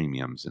 3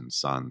 premiums in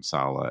Son,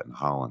 Salah, and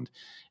Haaland.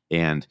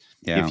 And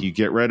if you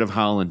get rid of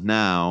Haaland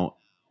now,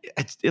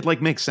 it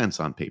like makes sense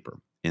on paper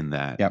in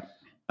that. Yep.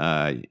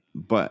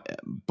 But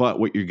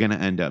what you're going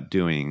to end up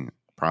doing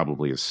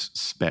probably is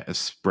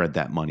spread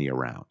that money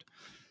around.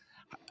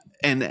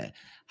 And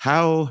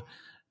how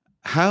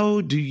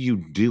do you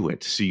do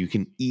it so you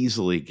can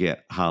easily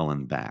get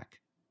Haaland back?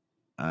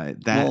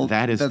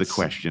 That is the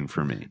question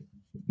for me.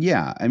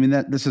 Yeah, I mean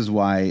this is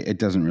why it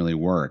doesn't really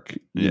work,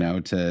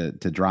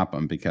 to drop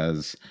him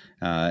because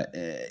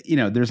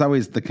there's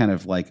always the kind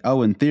of like,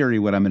 oh, in theory,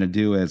 what I'm going to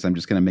do is I'm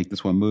just going to make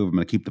this one move. I'm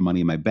going to keep the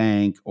money in my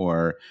bank,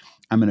 or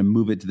I'm going to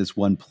move it to this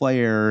one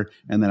player,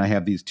 and then I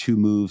have these 2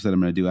 moves that I'm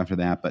going to do after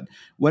that. But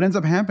what ends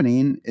up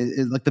happening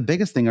is like the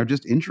biggest thing are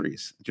just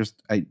injuries,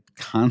 just a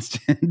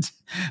constant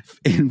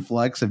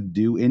influx of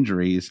new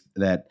injuries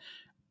that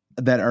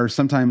are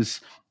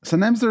sometimes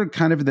they're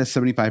kind of the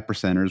 75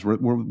 percenters.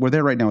 We're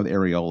there right now with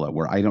Areola,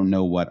 where I don't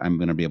know what I'm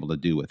going to be able to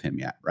do with him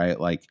yet. Right.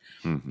 Like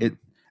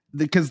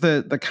because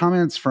the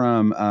comments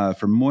from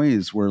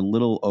Moyes were a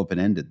little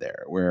open-ended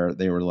there, where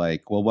they were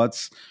like, well,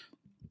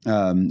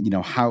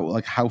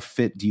 how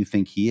fit do you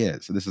think he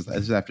is? So this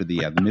is after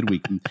the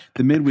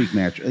midweek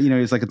match.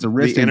 He's like, it's a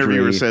wrist injury. The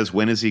interviewer injury. says,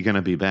 when is he going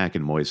to be back?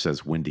 And Moyes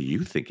says, when do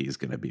you think he's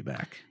going to be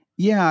back?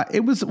 Yeah,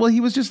 it was. Well,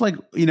 he was just like,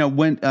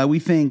 when we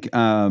think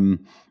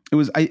it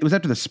was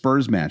after the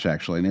Spurs match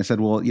actually, and they said,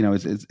 well,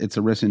 it's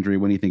a wrist injury.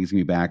 When do you think he's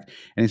going to be back?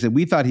 And he said,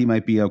 we thought he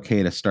might be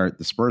okay to start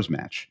the Spurs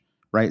match.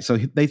 Right. So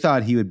they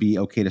thought he would be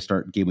okay to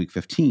start game week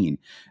 15.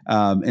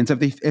 And so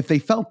if they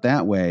felt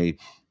that way,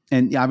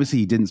 and obviously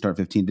he didn't start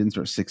 15, didn't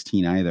start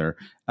 16 either.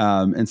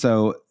 And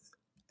so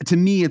to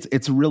me,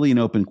 it's really an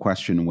open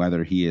question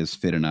whether he is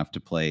fit enough to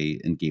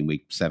play in game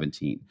week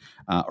 17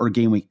 or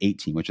game week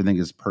 18, which I think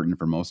is pertinent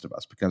for most of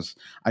us, because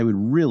I would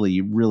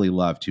really, really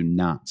love to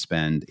not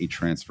spend a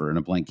transfer in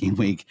a blank game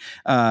week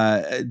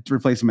to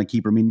replace my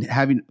keeper. I mean,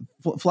 having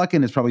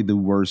Flecken is probably the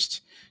worst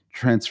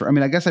transfer. I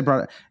mean, I guess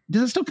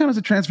does it still count as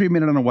a transfer you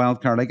made it on a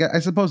wild card? I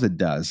suppose it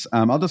does.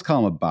 I'll just call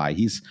him a buy.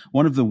 He's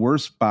one of the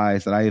worst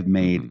buys that I have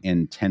made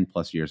in 10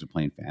 plus years of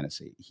playing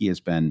fantasy. He has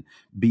been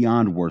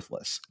beyond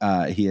worthless.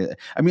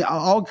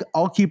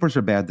 All keepers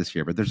are bad this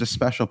year, but there's a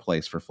special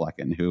place for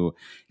Flecken, who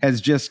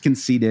has just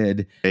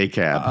conceded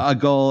a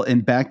goal in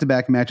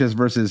back-to-back matches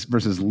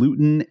versus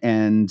Luton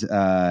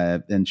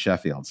and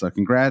Sheffield. So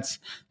congrats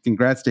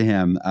to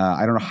him.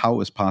 I don't know how it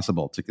was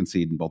possible to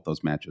concede in both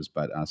those matches,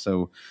 but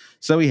so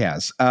he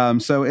has.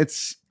 So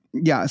it's,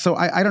 yeah. So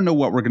I don't know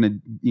what we're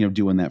going to,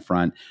 do in that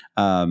front.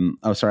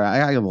 Sorry. I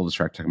got a little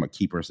distracted talking about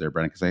keepers there,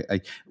 Brennan,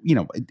 because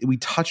we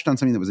touched on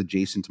something that was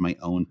adjacent to my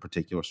own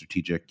particular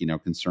strategic,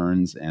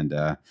 concerns. And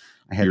I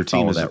had your to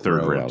follow team is that a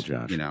third road, rail,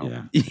 Josh.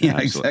 Yeah,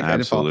 exactly.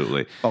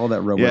 Absolutely. Follow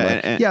that road.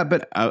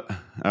 But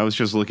I was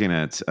just looking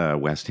at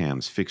West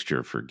Ham's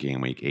fixture for game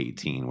week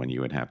 18 when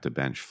you would have to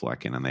bench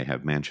Flecken, and they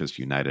have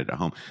Manchester United at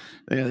home.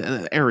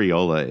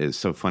 Areola is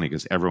so funny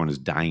because everyone is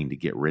dying to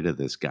get rid of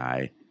this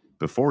guy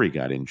before he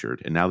got injured,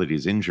 and now that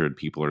he's injured,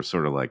 people are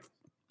sort of like,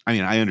 I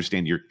mean, I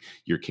understand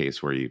your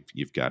case where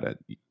you've got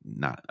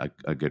not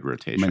a good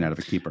rotation. Might not have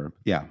a keeper.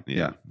 Yeah.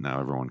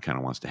 Now everyone kind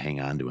of wants to hang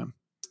on to him.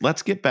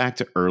 Let's get back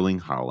to Erling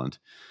Haaland.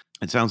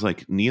 It sounds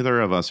like neither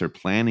of us are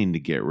planning to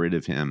get rid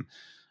of him,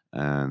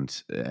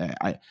 and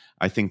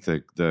I think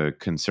the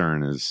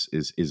concern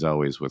is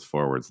always with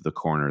forwards, the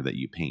corner that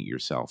you paint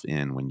yourself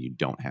in when you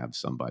don't have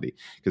somebody,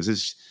 because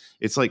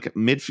it's like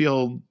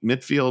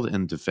midfield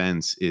and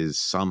defense is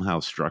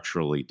somehow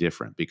structurally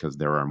different because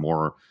there are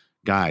more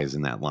guys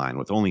in that line.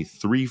 With only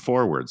 3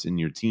 forwards in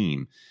your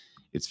team,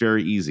 it's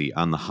very easy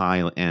on the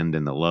high end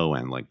and the low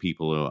end. Like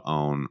people who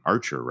own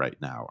Archer right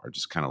now are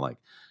just kind of like,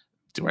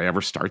 do I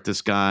ever start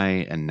this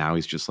guy? And now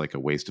he's just like a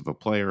waste of a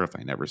player if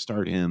I never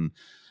start him.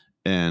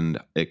 And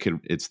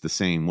it's the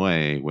same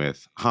way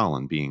with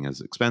Haaland being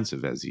as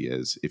expensive as he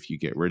is. If you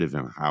get rid of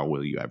him, how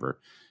will you ever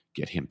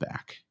get him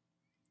back?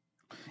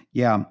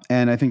 Yeah,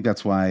 and I think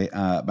that's why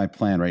my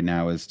plan right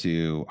now is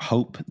to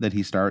hope that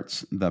he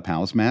starts the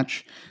Palace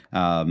match,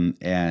 I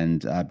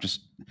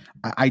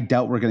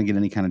doubt we're going to get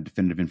any kind of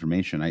definitive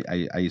information.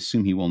 I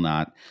assume he will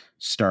not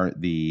start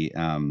the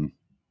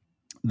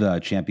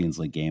Champions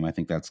League game. I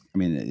think Pep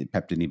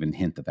didn't even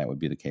hint that would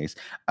be the case.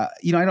 I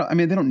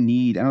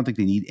don't think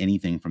they need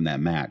anything from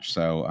that match.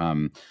 So,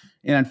 and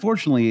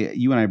unfortunately,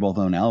 you and I both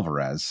own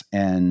Alvarez,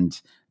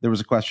 and there was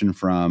a question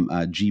from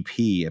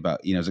GP about,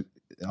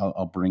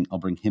 I'll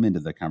bring him into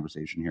the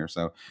conversation here.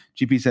 So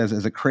GP says,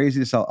 is it crazy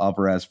to sell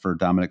Alvarez for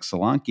Dominic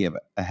Solanke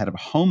ahead of a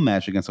home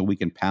match against a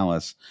weakened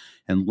Palace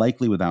and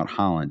likely without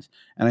Haaland?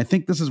 And I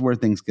think this is where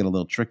things get a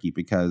little tricky,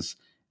 because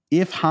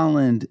if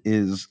Haaland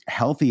is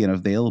healthy and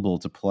available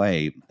to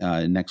play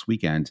next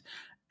weekend,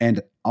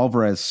 and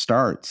Alvarez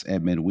starts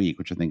at midweek,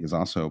 which I think is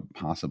also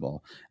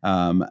possible,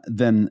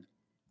 then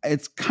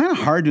it's kind of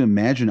hard to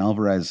imagine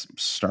Alvarez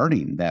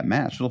starting that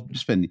match. It'll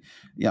just been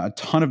a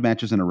ton of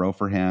matches in a row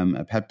for him.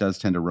 Pep does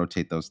tend to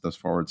rotate those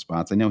forward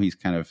spots. I know he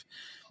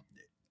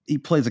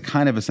plays a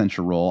kind of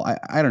essential role.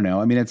 I don't know.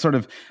 I mean, it's sort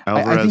of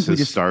Alvarez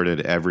has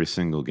started every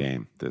single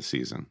game this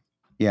season.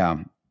 Yeah,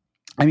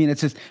 I mean, it's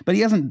just, but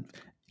he hasn't.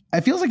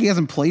 It feels like he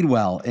hasn't played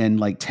well in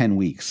like 10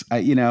 weeks.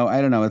 I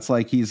don't know. It's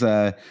like he's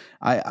what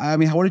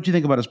did you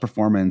think about his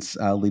performance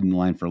leading the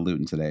line for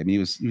Luton today? I mean, he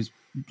was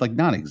like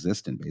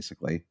non-existent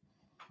basically.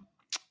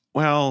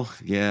 Well,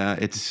 yeah,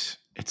 it's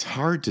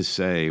hard to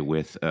say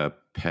with a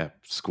Pep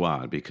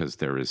squad because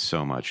there is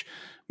so much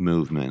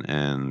movement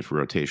and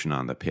rotation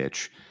on the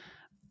pitch.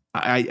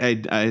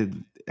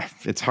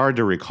 It's hard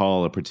to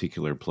recall a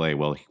particular play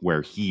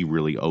where he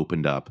really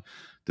opened up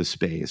the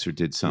space or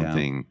did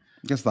something. Yeah.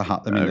 I guess the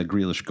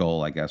Grealish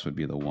goal, I guess, would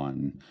be the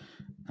one.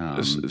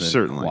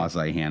 Certainly.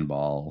 Quasi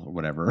handball or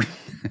whatever.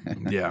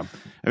 Yeah.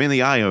 I mean,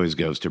 the eye always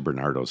goes to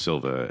Bernardo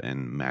Silva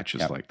in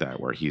matches like that,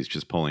 where he's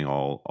just pulling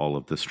all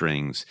of the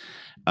strings.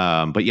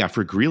 But yeah,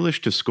 for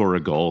Grealish to score a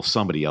goal,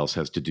 somebody else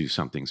has to do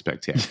something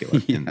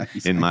spectacular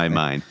in my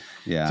mind.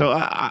 Yeah. So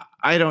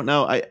I don't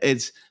know.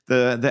 It's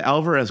the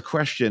Alvarez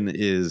question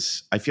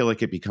is, I feel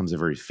like it becomes a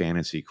very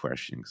fantasy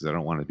question because I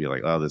don't want to be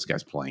like, oh, this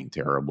guy's playing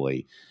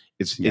terribly.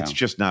 It's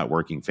just not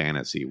working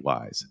fantasy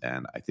wise.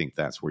 And I think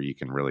that's where you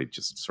can really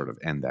just sort of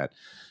end that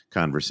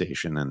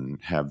conversation and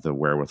have the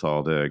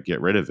wherewithal to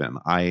get rid of him.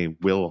 I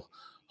will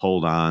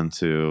hold on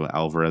to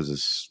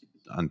Alvarez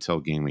until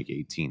game week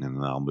 18, and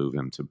then I'll move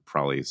him to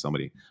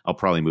I'll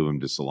probably move him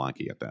to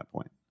Solanke at that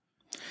point.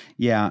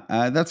 Yeah,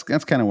 that's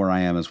kind of where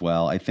I am as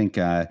well. I think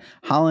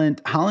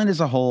Holland is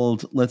a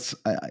hold. Let's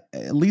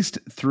at least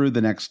through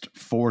the next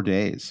 4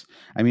 days.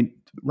 I mean,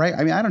 right?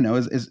 I mean, I don't know.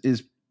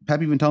 Is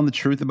Pep even telling the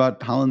truth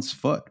about Holland's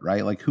foot?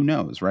 Right? Like, who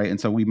knows? Right?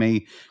 And so we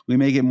may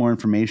get more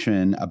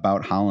information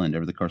about Holland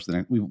over the course of the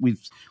next.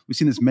 We've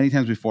seen this many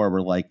times before,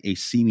 where like a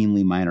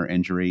seemingly minor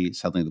injury,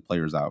 suddenly the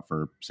player's out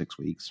for 6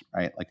 weeks.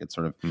 Right? Like it's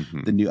sort of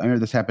the new. I remember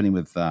this happening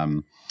with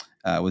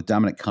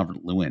Dominic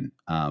Calvert-Lewin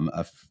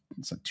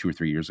it's like 2 or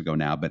 3 years ago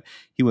now, but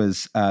he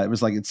was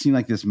it seemed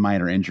like this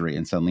minor injury,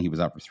 and suddenly he was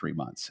out for 3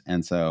 months.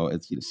 And so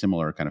it's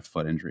similar kind of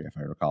foot injury, if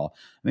I recall.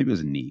 Maybe it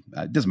was a knee.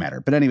 It doesn't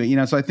matter. But anyway,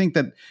 so I think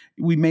that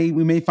we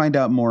may find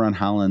out more on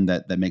Haaland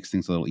that makes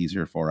things a little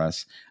easier for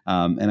us.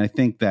 And I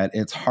think that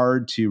it's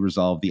hard to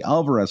resolve the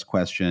Alvarez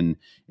question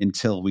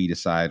until we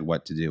decide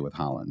what to do with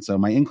Haaland. So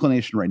my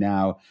inclination right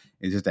now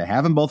is just to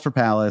have them both for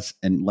Palace,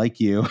 and like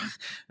you,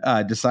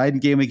 decide in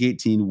game week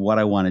 18 what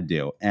I want to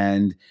do.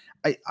 And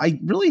I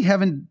really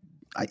haven't,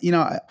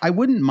 I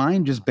wouldn't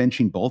mind just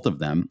benching both of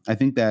them. I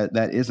think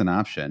that is an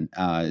option.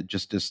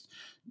 Just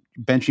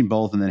benching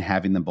both and then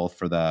having them both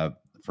for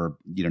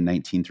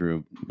 19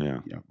 through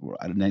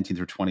 19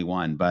 through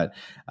 21. But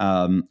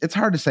it's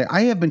hard to say.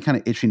 I have been kind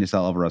of itching to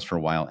sell Alvarez for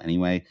a while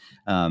anyway.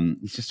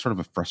 He's just sort of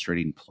a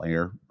frustrating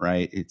player,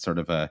 right? It's sort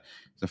of a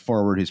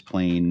forward who's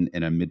playing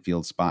in a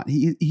midfield spot.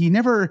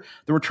 The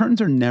returns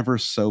are never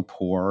so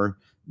poor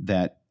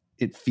that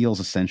it feels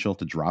essential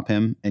to drop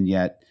him, and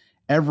yet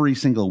every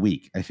single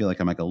week, I feel like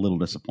I'm like a little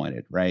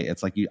disappointed, right?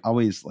 It's like you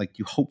always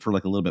you hope for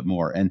like a little bit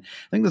more. And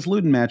I think this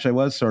Luton match,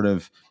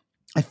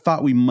 I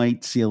thought we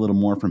might see a little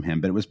more from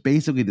him, but it was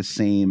basically the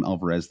same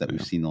Alvarez that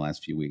we've seen the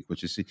last few weeks,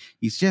 which is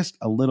he's just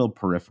a little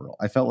peripheral.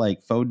 I felt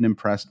like Foden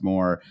impressed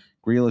more,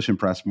 Grealish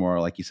impressed more,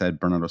 like you said,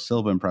 Bernardo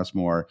Silva impressed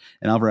more,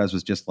 and Alvarez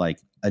was just like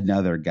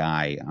another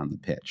guy on the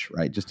pitch,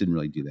 right? Just didn't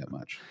really do that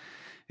much.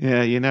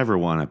 Yeah, you never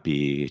want to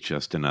be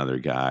just another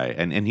guy,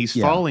 and he's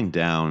falling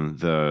down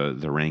the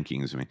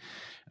rankings. I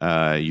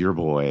mean, your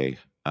boy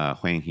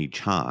Hwang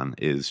Hee-chan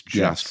is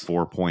just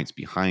 4 points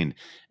behind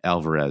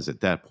Alvarez at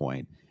that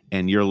point,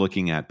 and you're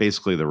looking at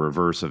basically the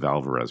reverse of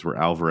Alvarez, where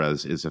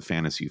Alvarez is a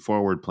fantasy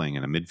forward playing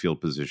in a midfield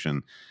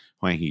position.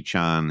 Hwang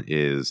Hee-chan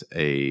is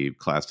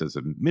classed as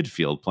a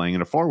midfield playing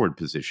in a forward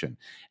position.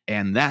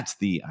 And that's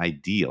the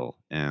ideal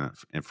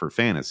for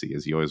fantasy,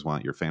 is you always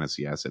want your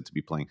fantasy asset to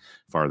be playing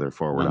farther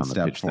forward on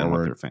the pitch than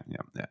what they're fan.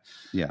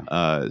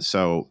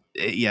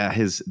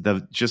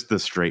 Just the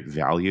straight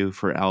value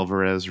for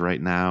Alvarez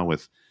right now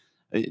with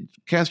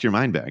cast your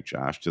mind back,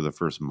 Josh, to the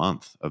first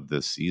month of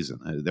this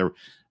season.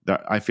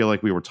 I feel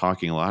like we were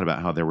talking a lot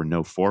about how there were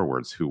no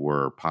forwards who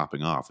were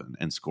popping off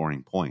and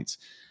scoring points.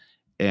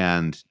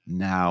 And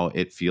now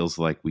it feels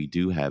like we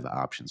do have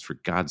options. For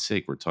God's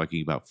sake, we're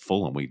talking about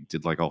Fulham. We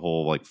did like a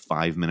whole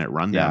 5-minute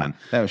rundown.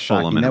 Yeah, that was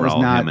shocking. Fulham and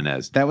Raul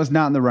Jimenez. That was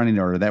not in the running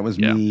order. That was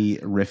me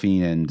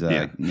riffing and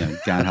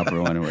God help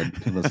everyone who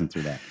would listen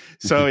through that.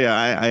 So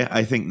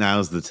I think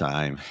now's the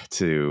time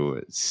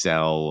to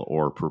sell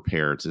or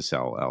prepare to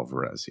sell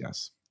Alvarez.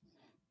 Yes.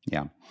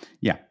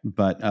 Yeah.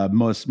 But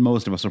most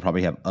of us will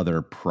probably have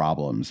other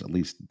problems, at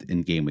least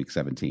in game week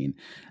 17.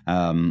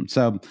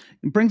 So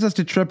it brings us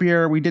to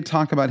Trippier. We did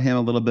talk about him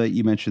a little bit.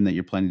 You mentioned that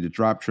you're planning to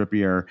drop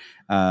Trippier.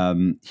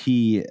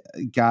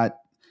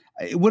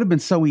 It would have been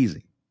so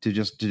easy to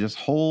just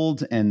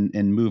hold and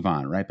move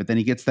on, right? But then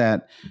he gets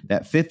that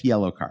fifth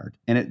yellow card,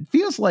 and it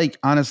feels like,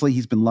 honestly,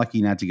 he's been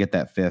lucky not to get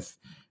that fifth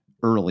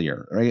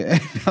earlier,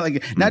 right?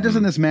 Not just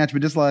in this match,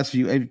 but just the last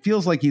few. It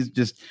feels like he's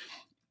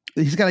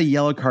got a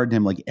yellow card in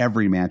him like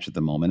every match at the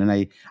moment. And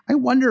I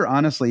wonder,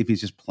 honestly, if he's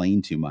just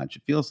playing too much.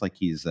 It feels like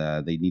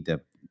they need to,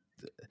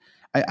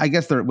 I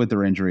guess with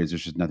their injuries,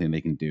 there's just nothing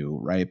they can do.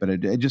 Right. But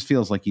it just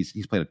feels like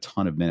he's played a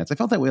ton of minutes. I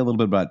felt that way a little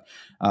bit about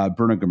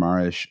Bruno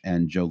Guimaraes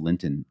and Joe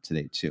Linton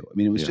today too. I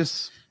mean, it was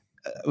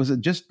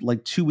just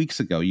like 2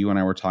 weeks ago, you and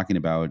I were talking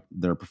about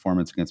their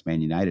performance against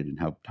Man United and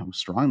how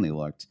strong they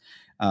looked.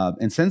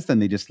 And since then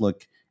they just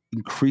look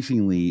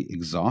increasingly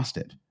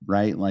exhausted,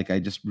 right? Like I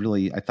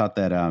thought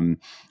that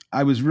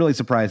I was really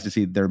surprised to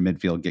see their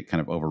midfield get kind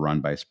of overrun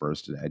by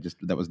Spurs today.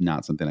 That was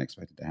not something I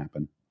expected to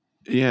happen.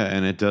 Yeah,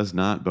 and it does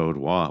not bode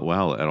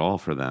well at all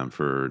for them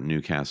for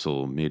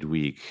Newcastle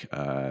midweek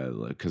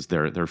because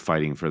they're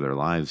fighting for their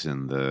lives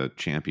in the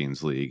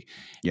Champions League,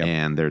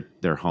 and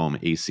they're home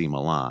AC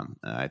Milan.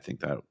 I think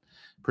that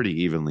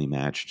pretty evenly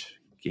matched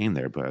game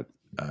there, but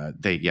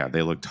they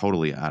look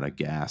totally out of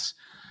gas.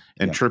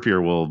 And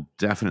Trippier will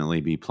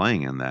definitely be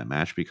playing in that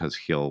match because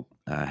he'll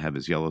have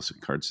his yellow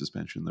card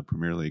suspension in the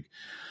Premier League.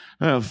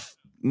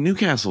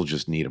 Newcastle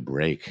just need a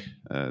break.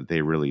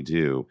 They really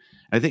do.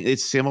 I think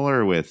it's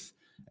similar with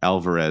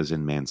Alvarez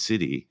and Man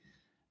City.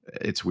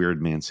 It's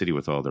weird, Man City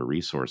with all their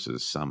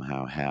resources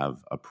somehow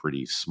have a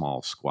pretty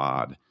small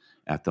squad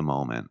at the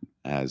moment,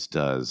 as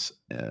does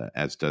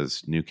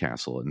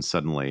Newcastle, and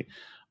suddenly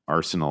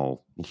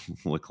Arsenal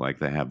look like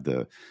they have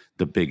the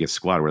biggest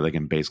squad where they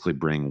can basically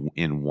bring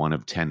in one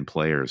of 10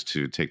 players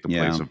to take the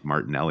place of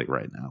Martinelli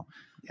right now.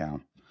 Yeah.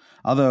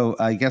 Although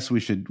I guess we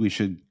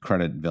should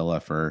credit Villa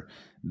for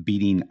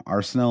beating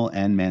Arsenal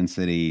and Man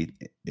City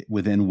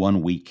within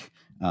 1 week,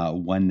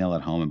 1-0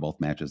 at home in both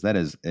matches. That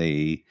is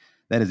a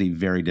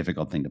very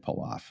difficult thing to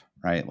pull off,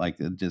 right? Like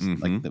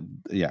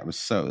it was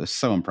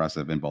so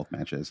impressive in both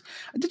matches.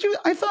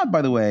 I thought,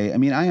 by the way, I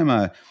mean, I am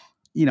I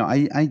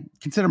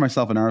consider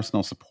myself an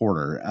Arsenal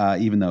supporter,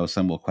 even though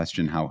some will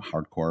question how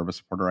hardcore of a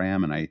supporter I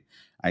am, and I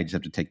just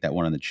have to take that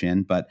one on the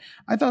chin. But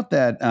I thought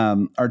that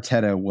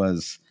Arteta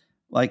was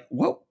like,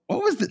 what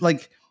was it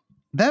like?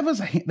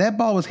 That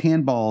ball was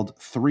handballed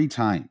 3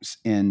 times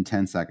in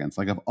 10 seconds.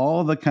 Like, of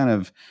all the kind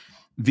of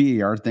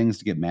VAR things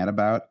to get mad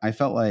about, I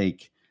felt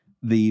like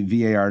the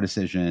VAR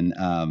decision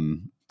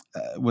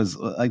was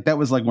like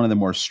one of the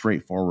more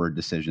straightforward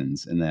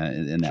decisions in that.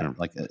 Sure.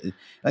 Like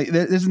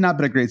this has not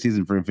been a great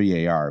season for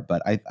VAR,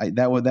 but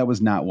that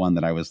was not one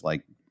that I was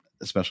like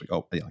especially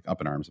up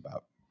in arms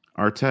about.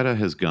 Arteta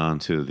has gone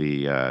to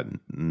the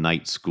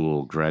night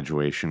school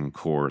graduation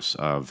course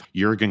of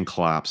Jurgen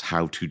Klopp's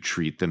How to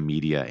Treat the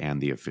Media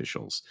and the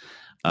Officials,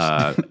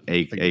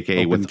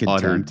 aka with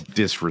contempt. Utter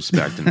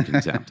disrespect and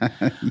contempt.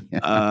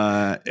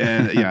 I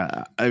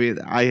mean,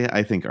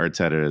 I think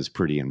Arteta is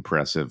pretty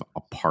impressive,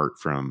 apart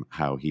from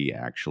how he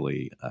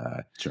actually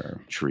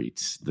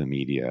treats the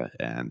media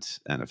and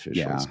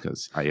officials.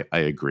 Because I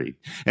agree,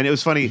 and it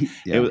was funny.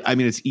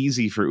 It's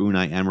easy for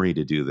Unai Emery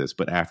to do this,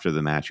 but after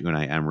the match,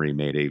 Unai Emery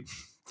made a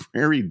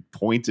very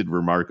pointed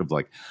remark of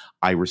like,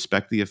 I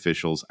respect the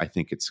officials. I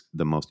think it's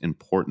the most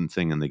important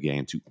thing in the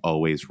game to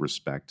always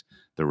respect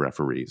the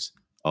referees.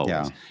 Always.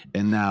 Yeah.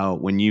 And now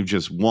when you've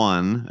just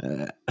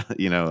won,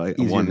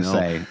 easier to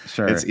say.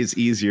 Sure. It's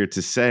easier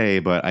to say,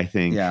 but I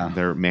think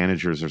their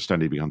managers are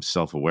starting to become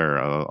self-aware.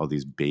 All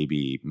these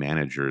baby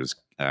managers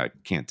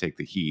can't take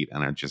the heat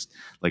and are just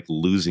like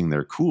losing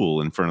their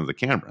cool in front of the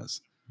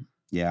cameras.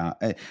 Yeah,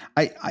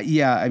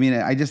 I mean,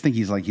 I just think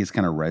he's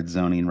kind of red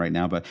zoning right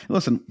now. But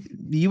listen,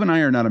 you and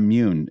I are not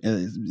immune.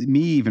 Me,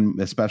 even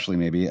especially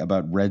maybe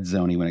about red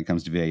zoning when it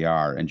comes to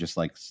VAR and just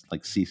like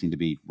ceasing to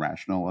be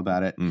rational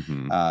about it.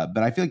 Mm-hmm.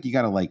 But I feel like you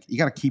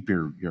gotta keep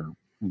your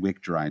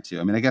wick dry too.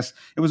 I mean, I guess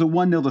it was a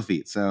 1-0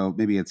 defeat, so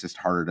maybe it's just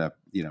harder to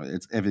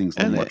everything's a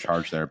little more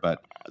charged there.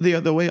 But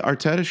the way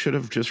Arteta should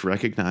have just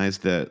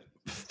recognized that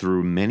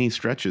through many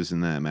stretches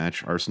in that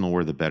match, Arsenal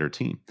were the better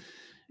team.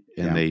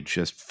 And they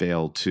just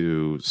failed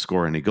to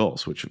score any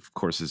goals, which of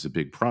course is a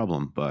big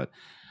problem. But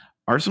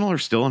Arsenal are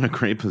still in a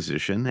great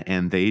position,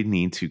 and they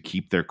need to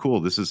keep their cool.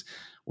 This is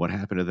what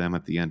happened to them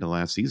at the end of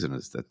last season,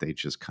 is that they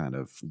just kind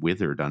of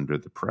withered under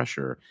the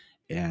pressure,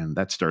 and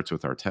that starts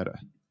with Arteta.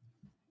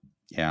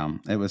 Yeah,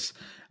 it was,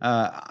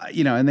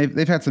 and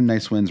they've had some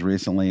nice wins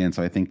recently, and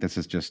so I think this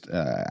is just,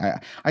 I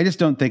just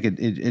don't think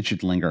it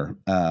should linger.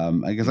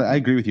 Because I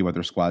agree with you about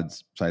their squad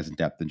size and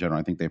depth in general.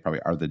 I think they probably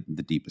are the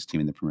deepest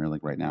team in the Premier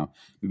League right now.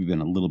 Maybe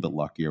been a little bit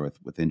luckier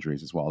with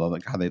injuries as well. Although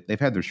they've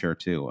had their share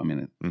too. I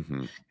mean,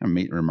 kind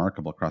of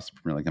remarkable across the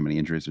Premier League how many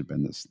injuries there have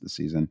been this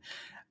season.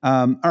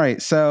 All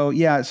right, so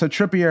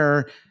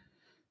Trippier.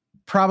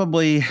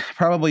 Probably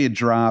a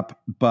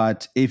drop,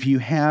 but if you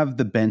have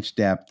the bench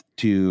depth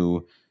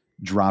to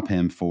drop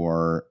him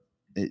for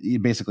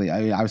basically, I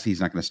mean, obviously he's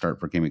not going to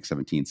start for game week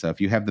 17. So if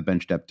you have the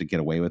bench depth to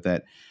get away with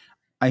it,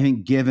 I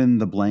think given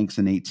the blanks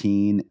in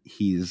 18,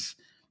 he's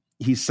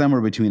somewhere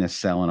between a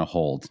sell and a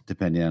hold,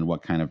 depending on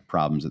what kind of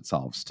problems it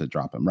solves to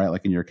drop him, right?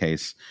 Like in your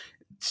case,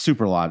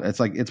 super lot. It's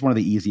like, it's one of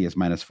the easiest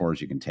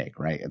 -4s you can take,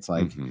 right? It's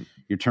like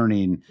you're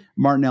turning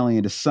Martinelli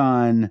into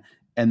Son,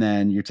 and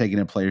then you're taking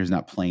a player who's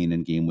not playing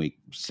in game week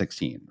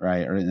 16,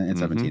 right? Or in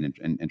 17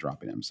 and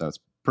dropping him. So it's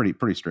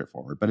pretty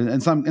straightforward. But in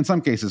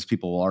some cases,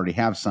 people will already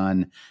have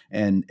Son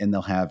and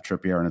they'll have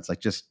Trippier, and it's like,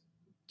 just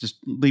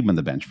leave him on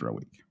the bench for a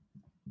week.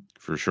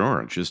 For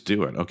sure. Just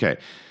do it. Okay.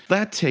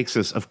 That takes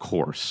us, of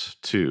course,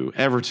 to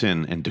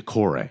Everton and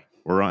Decore,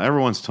 where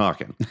everyone's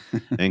talking,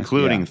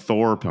 including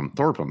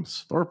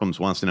Thorpums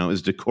wants to know,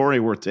 is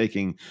Decore worth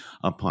taking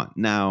a punt?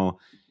 Now,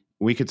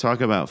 we could talk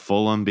about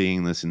Fulham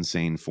being this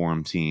insane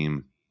form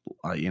team.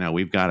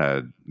 We've got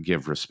to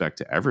give respect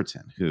to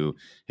Everton, who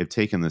have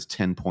taken this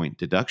 10-point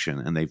deduction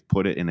and they've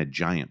put it in a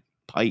giant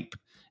pipe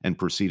and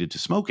proceeded to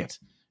smoke it.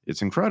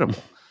 It's incredible.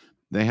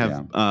 They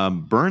have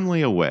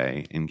Burnley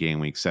away in game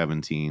week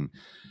 17,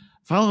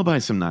 followed by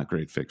some not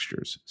great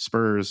fixtures: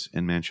 Spurs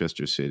and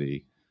Manchester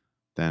City.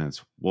 Then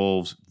it's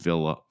Wolves,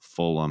 Villa,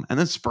 Fulham, and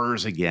then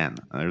Spurs again.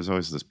 There's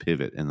always this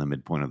pivot in the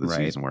midpoint of the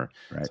season where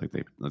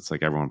it's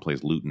like everyone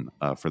plays Luton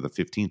for the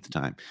 15th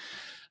time.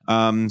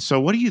 So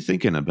what are you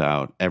thinking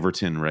about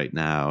Everton right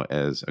now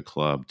as a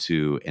club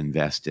to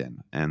invest in,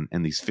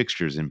 and these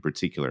fixtures in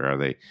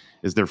particular?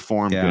 Is their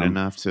form good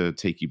enough to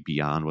take you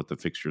beyond what the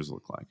fixtures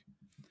look like?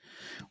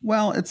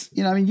 Well, it's,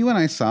 you and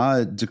I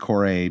saw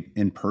Decore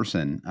in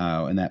person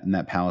in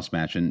that Palace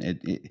match, and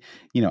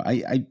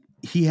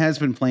he has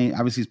been playing.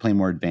 Obviously, he's playing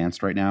more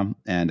advanced right now,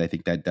 and I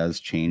think that does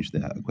change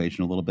the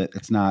equation a little bit.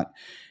 It's not,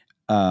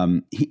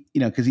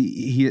 because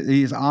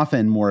he's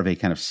often more of a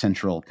kind of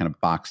central, kind of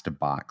box to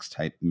box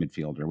type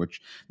midfielder,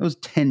 which those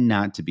tend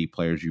not to be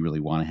players you really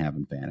want to have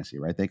in fantasy,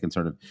 right? They can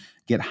sort of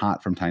get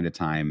hot from time to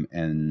time,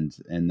 and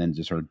then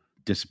just sort of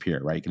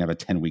disappear, right? You can have a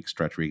 10-week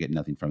stretch where you get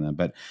nothing from them,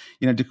 but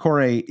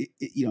Decore,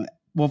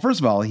 well, first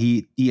of all,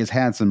 he has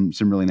had some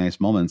really nice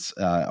moments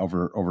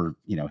over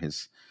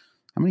his.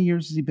 How many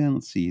years has he been?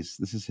 Let's see.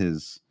 This is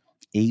his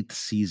 8th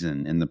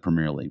season in the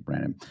Premier League,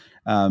 Brandon.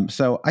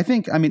 So I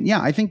think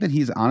that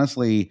he's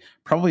honestly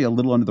probably a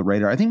little under the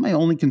radar. I think my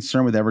only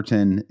concern with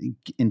Everton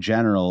in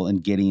general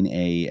and getting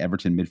a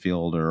Everton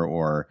midfielder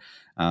or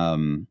I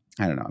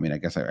don't know. I mean, I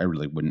guess I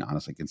really wouldn't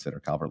honestly consider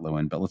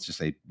Calvert-Lewin, but let's just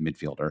say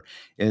midfielder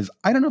is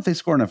I don't know if they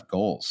score enough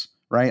goals,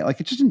 right? Like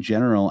it's just in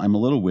general, I'm a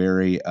little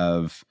wary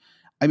of.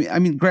 I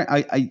mean, Grant,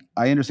 I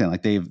understand.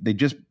 Like they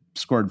just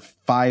scored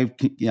 5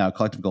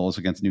 collective goals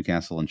against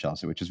Newcastle and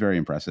Chelsea, which is very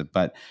impressive.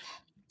 But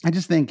I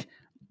just think,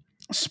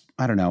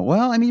 I don't know.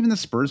 Well, I mean, even the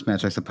Spurs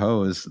match, I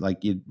suppose, I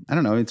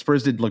don't know.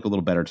 Spurs did look a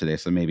little better today.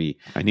 So maybe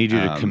I need you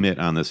to commit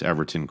on this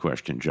Everton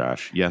question,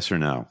 Josh. Yes or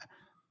no?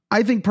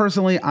 I think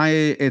personally,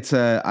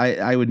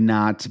 I would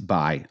not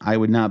buy. I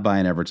would not buy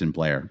an Everton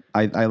player.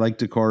 I like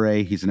Decore.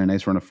 He's in a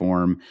nice run of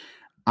form.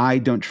 I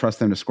don't trust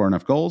them to score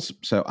enough goals,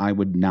 so I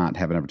would not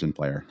have an Everton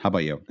player. How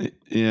about you?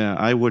 Yeah,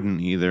 I wouldn't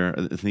either.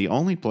 The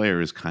only player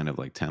who's kind of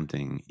like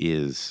tempting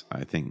is,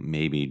 I think,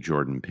 maybe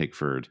Jordan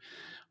Pickford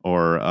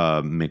or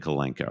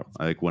Mikolenko.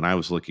 Like when I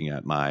was looking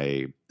at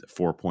my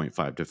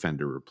 4.5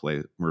 defender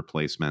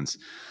replacements,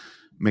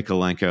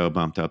 Mikolenko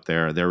bumped up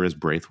there. There is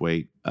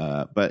Braithwaite,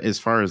 but as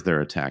far as their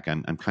attack,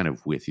 I'm kind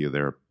of with you.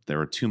 There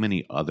are too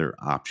many other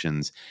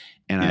options,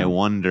 and I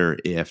wonder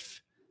if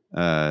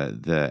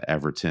the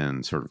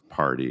Everton sort of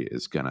party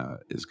is gonna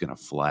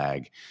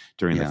flag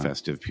during the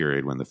festive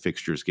period when the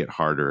fixtures get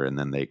harder, and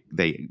then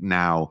they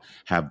now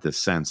have the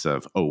sense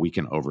of, oh, we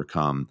can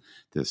overcome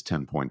this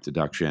 10-point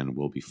deduction,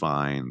 we'll be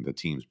fine, the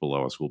teams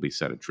below us will be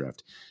set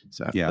adrift.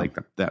 So I feel like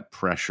that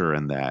pressure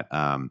and that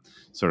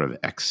sort of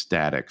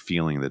ecstatic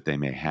feeling that they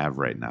may have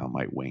right now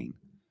might wane.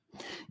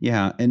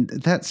 Yeah, and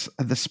that's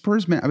the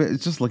Spurs man. I mean,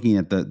 it's just looking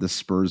at the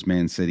Spurs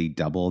Man City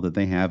double that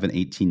they have in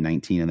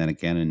 18-19 and then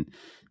again in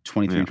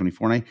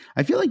 23-24. And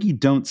I feel like you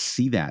don't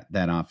see that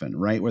often,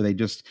 right? Where they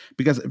just,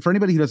 because for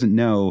anybody who doesn't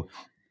know,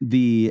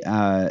 the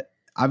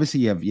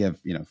obviously you have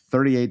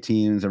 38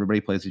 teams,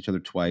 everybody plays each other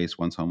twice,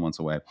 once home, once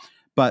away.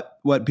 But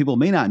what people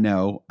may not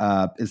know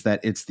is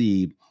that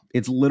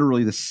it's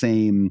literally the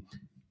same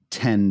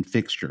 10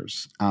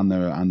 fixtures on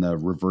the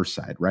reverse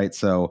side, right?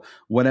 So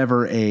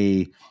whatever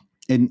in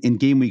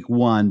game week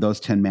 1, those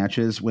 10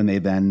 matches, when they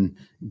then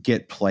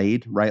get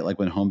played, right? Like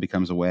when home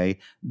becomes away,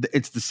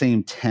 it's the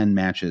same 10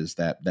 matches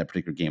that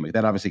particular game week.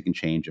 That obviously can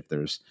change if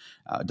there's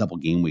a double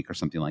game week or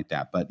something like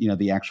that. But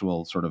the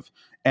actual sort of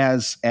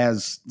as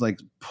like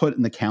put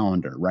in the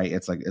calendar, right?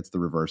 It's the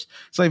reverse.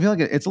 So I feel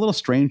like it's a little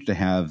strange to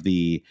have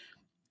the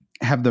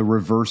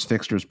reverse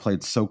fixtures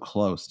played so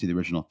close to the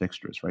original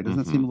fixtures, right? Doesn't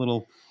that seem a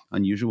little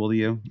unusual to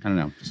you? I don't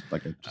know.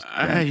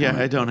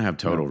 I don't have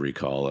total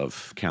recall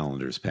of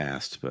calendars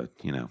past, but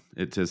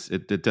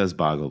it does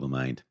boggle the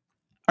mind.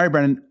 All right,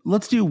 Brennan,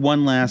 let's do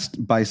one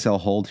last buy, sell,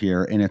 hold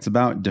here, and it's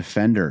about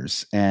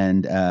defenders.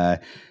 And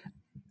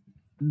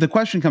the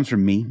question comes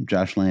from me,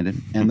 Josh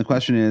Landon, and the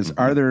question is,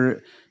 are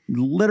there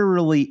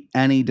literally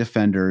any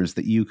defenders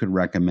that you could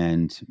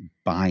recommend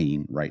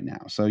buying right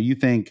now? So you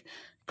think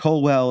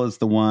Colwell is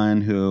the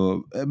one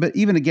who, but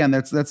even again,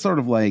 that's sort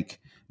of like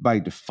by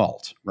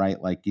default,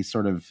 right? Like he's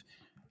sort of,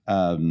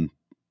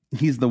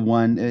 he's the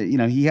one,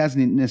 he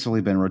hasn't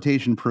necessarily been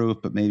rotation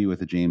proof, but maybe with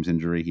the James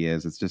injury he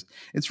is.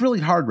 It's really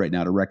hard right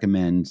now to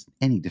recommend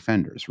any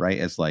defenders, right?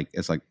 As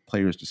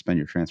players to spend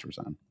your transfers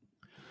on.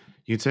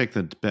 You take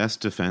the best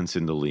defense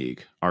in the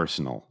league,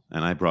 Arsenal,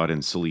 and I brought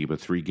in Saliba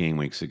 3 game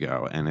weeks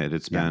ago, and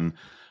it's been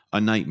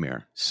a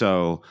nightmare.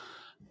 So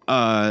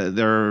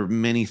there are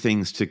many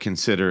things to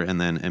consider and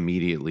then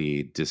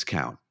immediately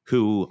discount.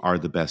 Who are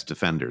the best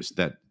defenders?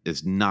 That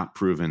is not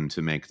proven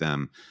to make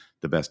them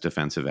the best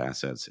defensive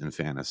assets in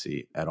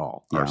fantasy at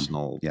all.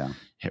 Arsenal,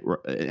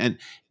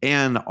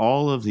 and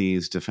all of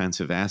these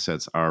defensive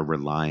assets are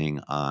relying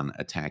on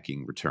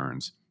attacking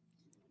returns.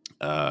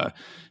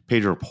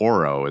 Pedro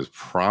Porro is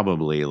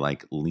probably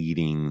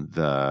leading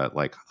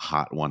the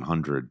hot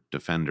 100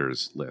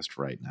 defenders list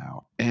right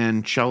now.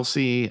 And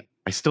Chelsea,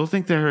 I still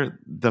think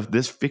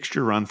this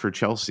fixture run for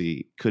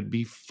Chelsea could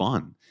be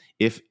fun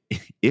if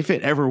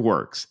it ever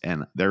works.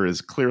 And there is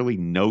clearly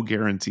no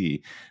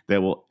guarantee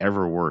that will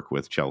ever work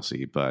with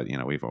Chelsea. But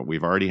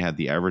we've already had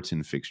the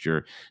Everton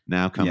fixture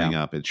now coming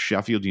up. It's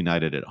Sheffield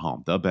United at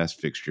home, the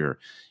best fixture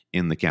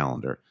in the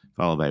calendar,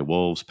 followed by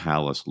Wolves,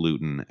 Palace,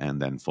 Luton,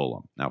 and then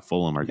Fulham. Now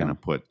Fulham are going to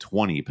put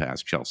 20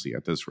 past Chelsea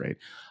at this rate.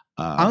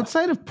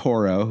 Outside of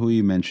Porro, who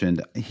you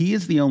mentioned, he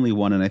is the only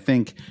one, and I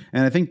think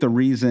the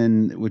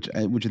reason, which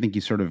I think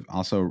you sort of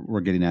also were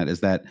getting at,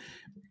 is that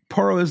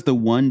Porro is the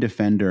one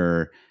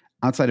defender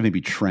outside of maybe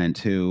Trent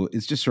who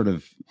is just sort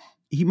of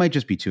he might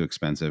just be too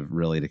expensive,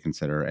 really, to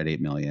consider at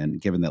 $8 million,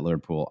 given that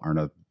Liverpool aren't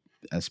a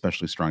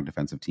especially strong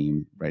defensive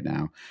team right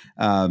now.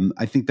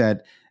 I think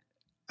that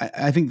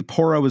I think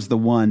Porro is the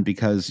one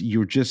because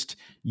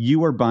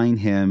you are buying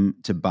him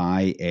to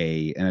buy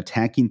an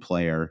attacking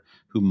player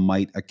who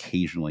might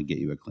occasionally get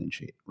you a clean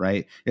sheet,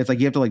 right? It's like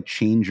you have to like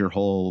change your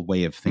whole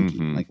way of thinking.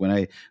 Mm-hmm. Like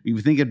when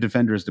you think of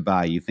defenders to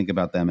buy, you think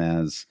about them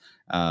as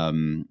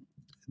players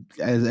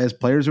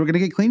who are going to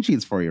get clean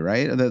sheets for you,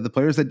 right? The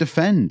players that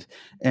defend,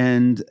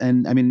 and I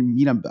mean,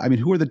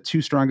 who are the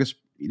two strongest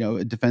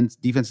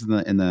defenses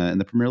in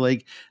the Premier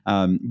League?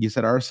 You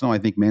said Arsenal. I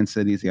think Man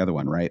City is the other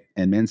one, right?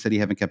 And Man City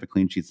haven't kept a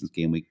clean sheet since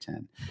game week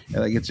 10.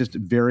 Like it's just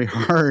very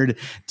hard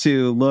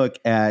to look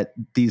at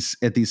these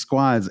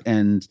squads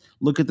and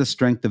look at the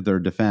strength of their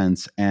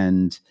defense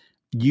and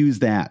use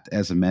that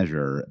as a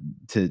measure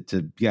to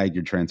guide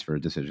your transfer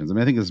decisions. I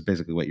mean, I think this is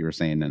basically what you were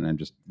saying, and I'm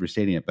just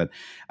restating it. But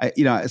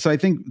so I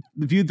think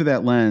viewed through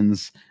that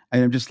lens,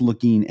 I'm just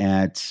looking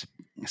at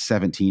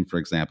 17, for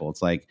example.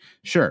 It's like,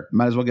 sure,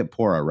 might as well get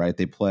Porro, right?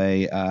 They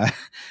play,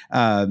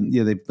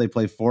 they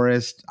play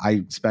Forest. I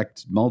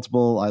expect lots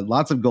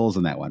of goals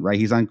in that one, right?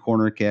 He's on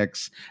corner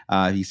kicks.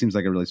 He seems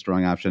like a really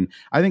strong option.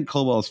 I think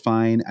Colwell is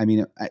fine. I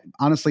mean,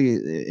 honestly,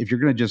 if you're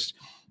going to just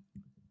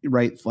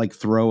like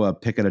throw a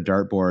pick at a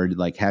dartboard,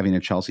 like having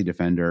a Chelsea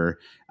defender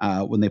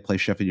when they play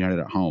Sheffield United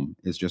at home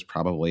is just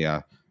probably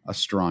a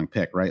strong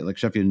pick, right? Like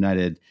Sheffield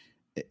United,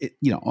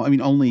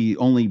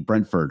 only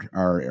Brentford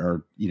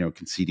are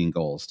conceding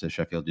goals to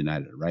Sheffield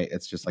United, right?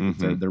 It's just like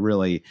they're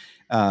really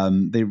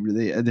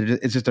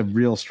it's just a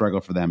real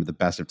struggle for them at the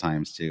best of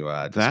times to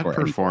score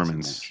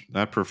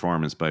that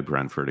performance by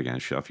Brentford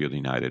against Sheffield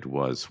United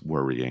was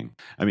worrying.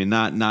 I mean,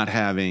 not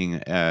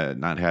having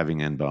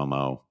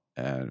Nbomo.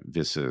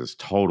 This is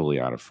totally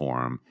out of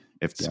form.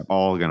 If it's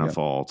all going to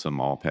fall to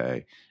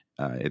Maupay,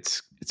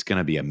 it's going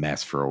to be a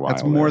mess for a while.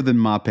 That's more than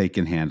Maupay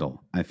can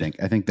handle. I think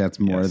that's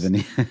more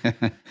than.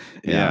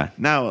 Yeah.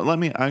 Now I'm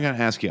going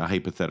to ask you a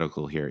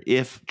hypothetical here.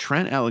 If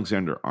Trent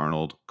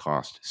Alexander-Arnold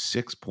cost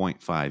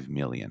 $6.5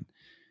 million,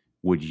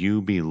 would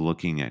you be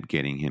looking at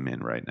getting him in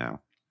right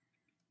now?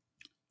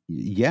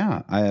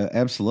 Yeah,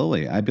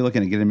 absolutely. I'd be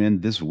looking to get him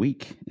in this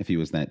week if he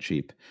was that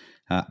cheap.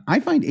 I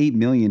find $8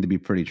 million to be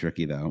pretty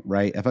tricky, though,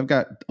 right? If I've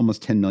got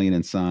almost $10 million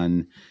in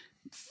Son,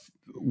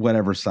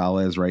 whatever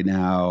Salah is right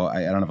now,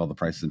 I don't have all the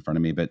prices in front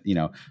of me, but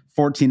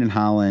 14 in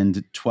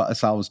Holland,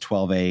 Salah was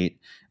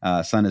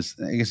 12.8. Son is,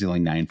 I guess, he's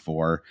only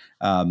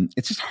 9.4.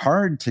 It's just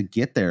hard to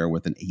get there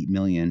with an $8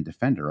 million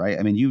defender, right?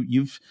 I mean,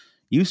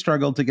 you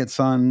struggled to get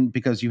Son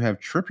because you have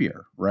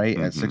Trippier, right,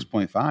 at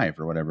 6.5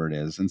 or whatever it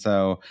is. And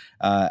so,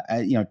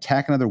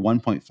 tack another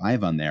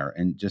 1.5 on there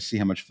and just see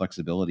how much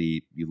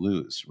flexibility you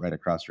lose right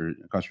across your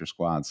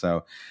squad.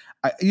 So,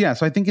 so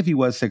I think if he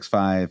was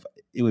 6.5,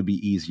 it would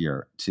be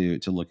easier to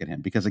look at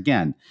him because,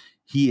 again,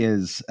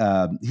 he's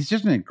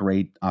just in a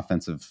great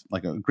offensive,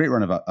 like a great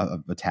run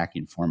of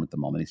attacking form at the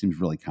moment. He seems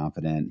really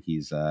confident.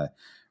 He's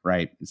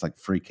right. It's like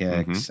free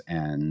kicks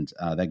and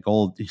that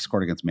goal he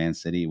scored against Man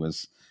City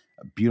was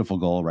a beautiful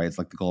goal, right? It's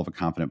like the goal of a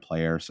confident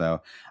player.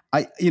 So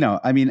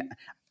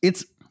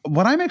it's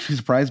what I'm actually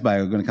surprised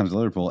by when it comes to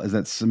Liverpool is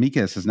that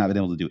Tsimikas has not been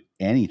able to do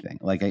anything.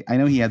 Like I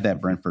know he had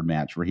that Brentford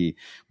match where he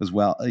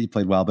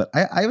played well, but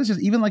I was just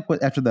even like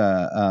after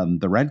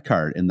the red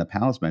card in the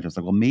Palace match, I was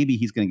like, well, maybe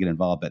he's going to get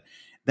involved, but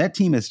that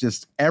team is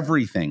just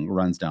everything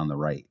runs down the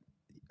right,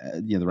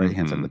 the right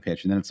hand side of the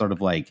pitch, and then it's sort of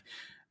like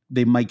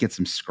they might get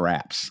some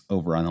scraps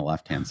over on the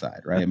left-hand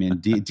side, right? I mean,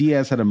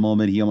 Diaz had a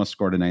moment; he almost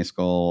scored a nice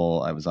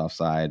goal. I was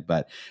offside,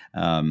 but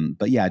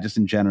yeah, just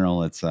in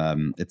general, it's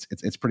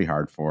pretty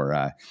hard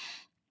for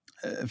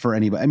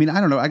anybody. I mean, I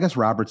don't know. I guess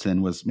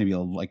Robertson was maybe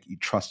you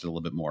trusted a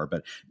little bit more,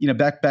 but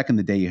back in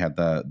the day, you had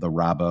the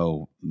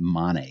Robbo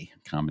Mane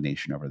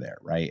combination over there,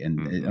 right?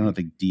 And I don't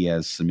think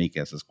Diaz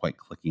Tsimikas is quite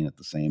clicking at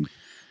the same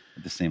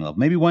level.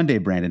 Maybe one day,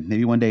 Brandon.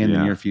 Maybe one day in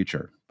the near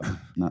future, but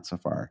not so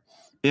far.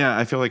 Yeah,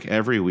 I feel like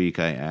every week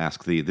I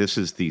ask this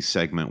is the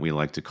segment we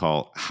like to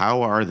call,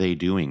 how are they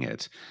doing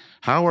it?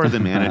 How are the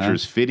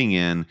managers fitting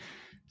in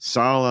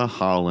Salah,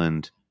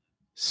 Haaland,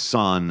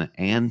 Son,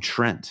 and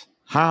Trent?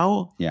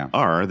 How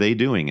are they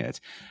doing it?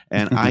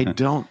 And I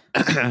don't,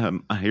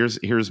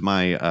 here's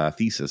my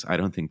thesis. I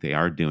don't think they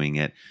are doing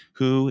it.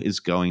 Who is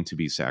going to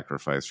be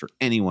sacrificed for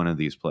any one of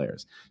these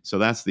players? So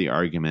that's the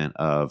argument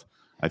of,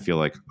 I feel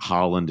like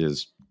Haaland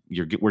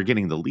we're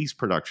getting the least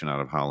production out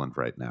of Haaland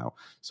right now.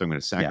 So I'm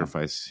going to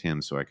sacrifice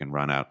him so I can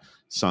run out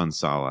Son,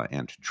 Salah,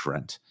 and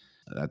Trent.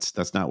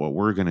 That's not what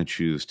we're going to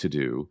choose to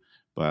do.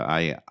 But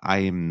I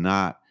am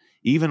not,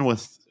 even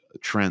with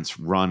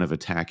Trent's run of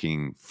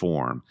attacking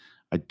form,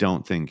 I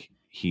don't think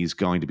he's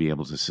going to be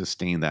able to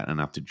sustain that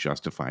enough to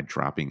justify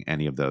dropping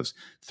any of those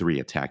three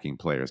attacking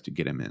players to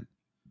get him in.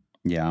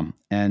 Yeah.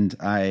 And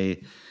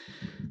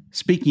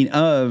speaking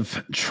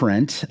of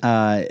Trent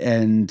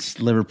and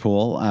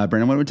Liverpool,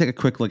 Brandon, why don't we take a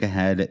quick look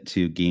ahead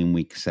to game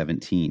week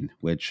 17,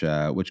 which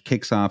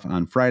kicks off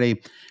on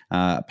Friday,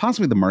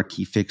 possibly the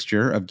marquee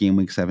fixture of game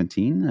week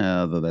 17,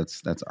 though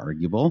that's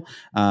arguable.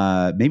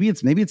 Maybe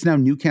it's now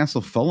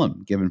Newcastle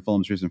Fulham, given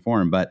Fulham's recent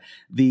form, but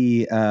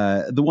the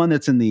one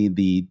that's in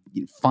the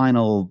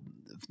final,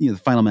 the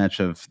final match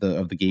of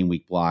the game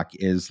week block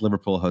is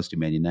Liverpool hosting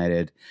Man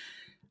United.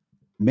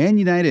 Man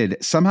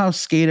United somehow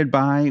skated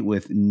by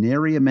with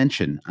nary a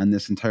mention on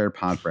this entire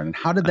pod, Brennan.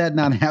 How did that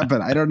not happen?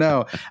 I don't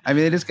know. I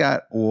mean, they just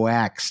got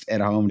waxed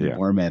at home to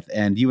Bournemouth,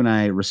 and you and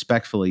I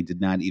respectfully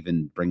did not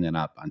even bring that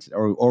up,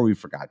 or we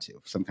forgot to.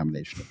 Some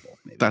combination of both,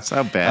 maybe. That's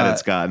how bad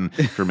it's gotten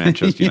for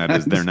Manchester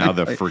United. They're now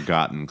the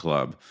forgotten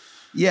club.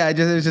 Yeah,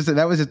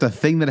 that was just a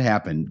thing that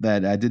happened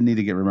that I didn't need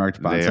to get remarked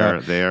upon.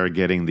 They are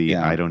getting the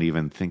I don't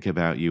even think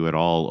about you at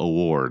all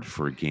award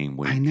for game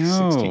week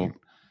 16.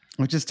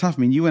 Which is tough.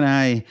 I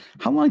mean,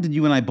 how long did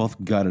you and I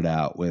both gut it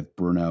out with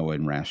Bruno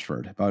and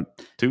Rashford? About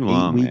too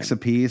long, 8 weeks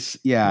apiece.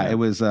 Yeah, it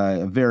was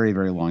a very,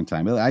 very long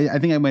time. I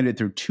think I made it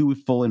through 2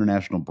 full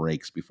international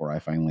breaks before I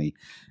finally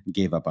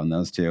gave up on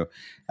those two.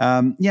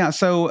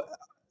 So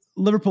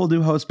Liverpool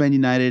do host Man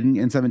United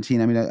in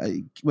 17. I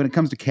mean, when it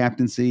comes to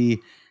captaincy,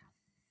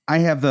 I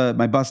have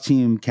my bus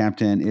team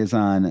captain is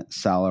on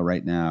Salah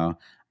right now.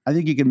 I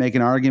think you can make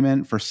an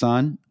argument for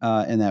Son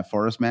in that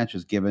Forest match,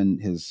 as given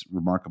his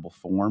remarkable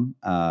form.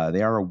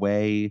 They are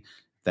away.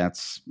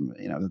 That's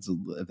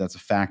a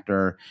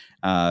factor.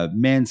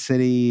 Man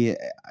City,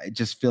 it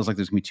just feels like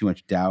there's gonna be too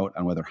much doubt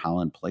on whether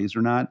Haaland plays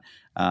or not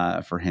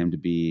for him to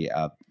be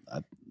a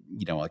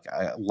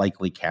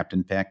likely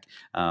captain pick.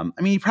 I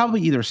mean, he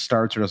probably either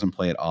starts or doesn't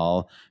play at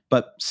all.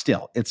 But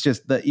still, it's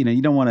just that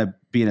you don't want to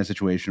be in a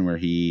situation where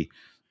he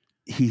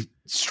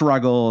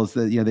struggles.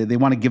 They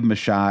want to give him a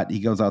shot. He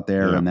goes out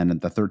there, and then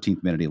at the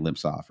 13th minute, he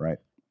limps off, right?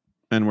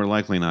 And we're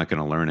likely not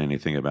going to learn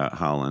anything about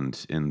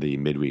Haaland in the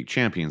midweek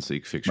Champions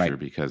League fixture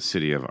because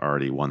City have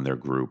already won their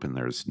group, and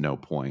there's no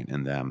point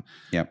in them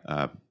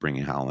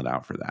bringing Haaland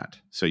out for that.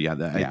 So,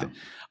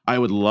 I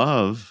would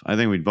love, I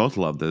think we'd both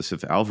love this,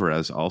 if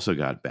Alvarez also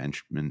got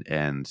benched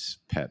and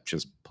Pep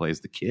just plays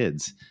the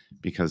kids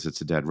because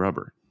it's a dead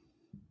rubber.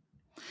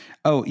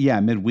 Oh, yeah,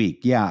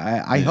 midweek.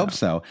 Yeah, I hope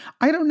so.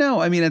 I don't know.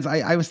 I mean,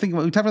 I was thinking,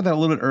 we talked about that a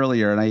little bit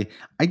earlier, and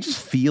I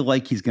just feel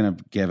like he's going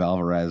to give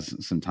Alvarez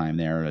some time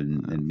there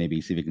and maybe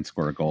see if he can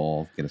score a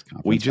goal, get his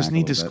confidence. We just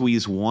need to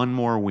squeeze one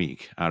more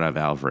week out of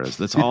Alvarez.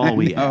 That's all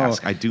we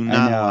ask. I do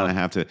not want to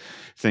have to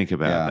think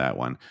about that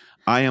one.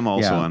 I am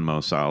also on Mo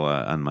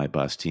Salah on my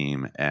bus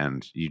team,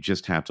 and you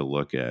just have to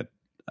look at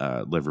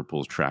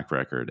Liverpool's track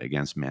record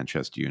against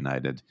Manchester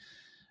United.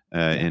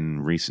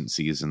 In recent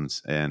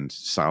seasons, and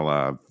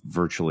Salah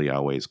virtually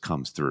always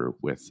comes through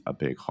with a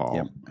big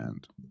haul,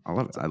 and I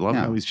love it. I love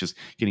how he's just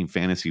getting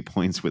fantasy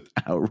points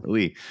without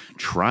really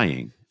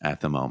trying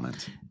at the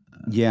moment.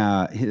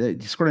 He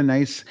scored a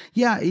nice.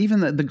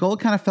 Even the goal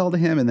kind of fell to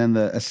him, and then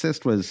the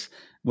assist was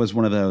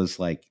one of those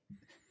like.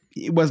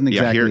 It wasn't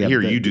exactly.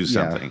 Here you do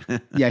something.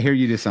 Here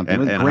you do something.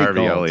 And great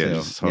Harvey goal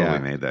Elliott too. Totally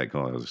made that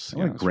goal. It was,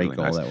 what a great really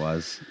goal nice. That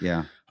was.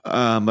 Yeah.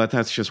 But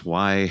that's just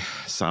why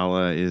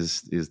Salah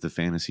is the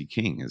fantasy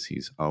king, is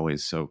he's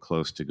always so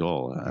close to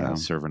goal,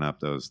 serving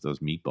up those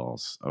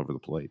meatballs over the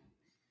plate.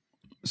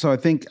 So I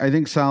think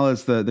Salah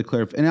is the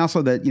clear, and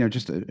also that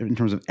just in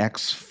terms of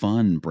X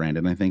fun,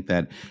 Brandon. I think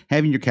that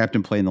having your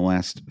captain play in the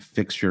last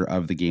fixture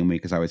of the game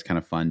week is always kind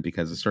of fun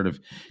because it's sort of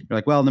you're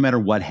like, well, no matter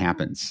what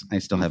happens, I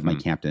still have my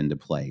captain to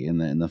play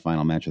in the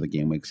final match of the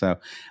game week. So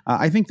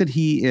I think that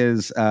he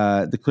is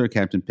the clear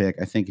captain pick.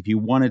 I think if you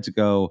wanted to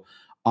go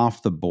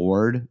off the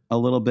board a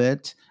little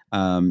bit,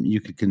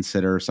 you could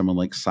consider someone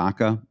like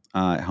Saka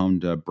at home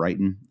to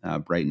Brighton.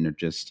 Brighton are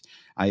just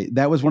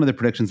that was one of the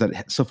predictions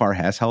that so far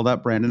has held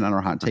up, Brandon, on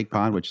our hot take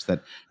pod, which is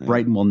that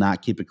Brighton will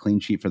not keep a clean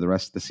sheet for the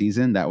rest of the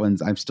season. That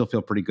one's I still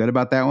feel pretty good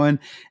about that one,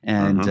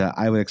 and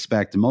I would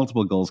expect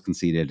multiple goals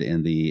conceded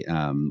in the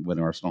when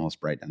Arsenal hosts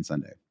Brighton on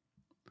Sunday.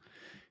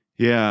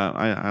 Yeah,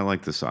 I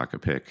like the Saka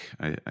pick.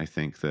 I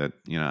think that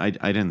I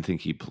didn't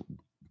think he.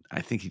 I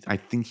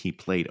think he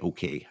played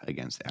okay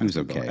against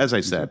Aston Villa. As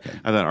I said,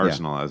 I thought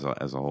Arsenal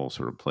as a whole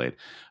sort of played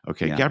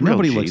okay. Yeah. Gabriel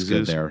Nobody Jesus,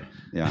 looks good there.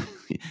 Yeah,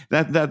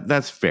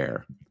 that's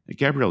fair.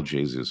 Gabriel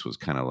Jesus was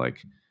kind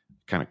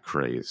of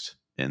crazed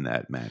in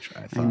that match.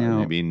 I thought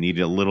maybe he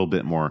needed a little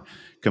bit more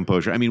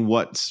composure. I mean,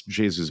 what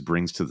Jesus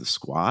brings to the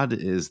squad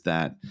is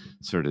that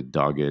sort of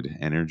dogged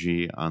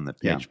energy on the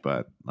pitch,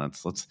 but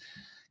let's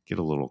get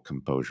a little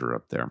composure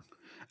up there.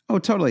 Oh,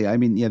 totally. I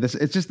mean, it's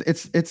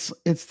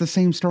the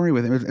same story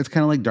with it. It's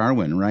kind of like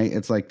Darwin, right?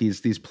 It's like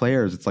these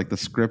players. It's like the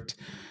script.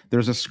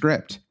 There's a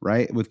script,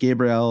 right? With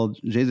Gabriel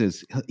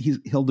Jesus,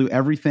 he'll do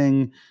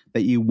everything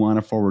that you want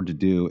a forward to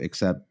do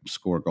except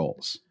score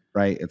goals,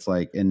 right? It's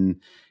like in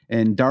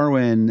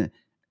Darwin.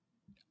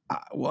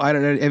 Well, I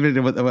don't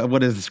know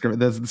what is the script.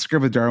 The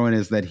script with Darwin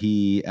is that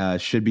he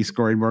should be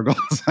scoring more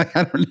goals. I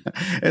don't know.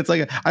 It's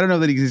like I don't know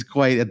that he's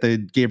quite at the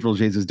Gabriel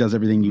Jesus does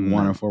everything you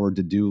want a forward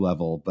to do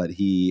level, but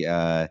he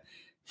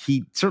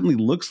he certainly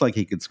looks like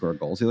he could score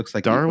goals. He looks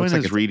like Darwin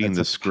is reading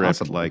the script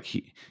possible. like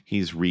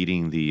he's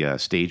reading the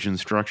stage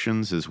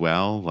instructions as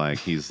well. Like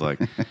he's like,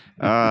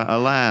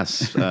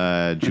 alas,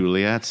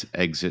 Juliet,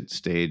 exit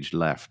stage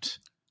left.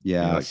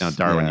 Yeah, like, no,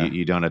 Darwin,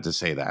 you don't have to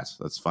say that.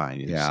 That's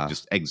fine.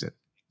 Just exit.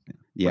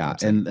 Yeah,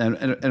 and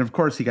of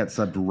course he got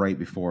subbed right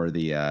before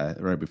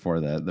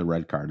the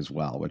red card as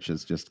well, which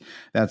is just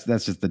that's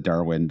just the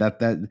Darwin.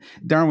 That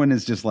Darwin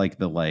is just like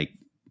the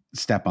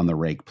step on the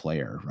rake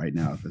player right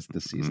now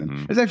this season.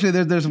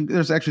 Mm-hmm.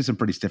 There's actually some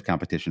pretty stiff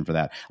competition for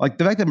that. Like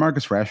the fact that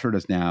Marcus Rashford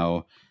is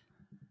now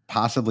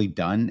possibly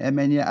done at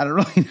Man United. I don't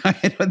really know.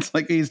 It's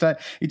like he's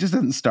not. He just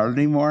doesn't start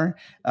anymore.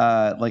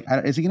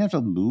 Is he gonna have to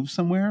move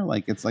somewhere?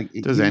 Like it's like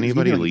does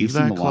anybody leave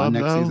that club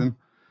next season?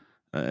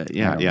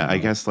 I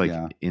guess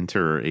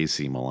Inter or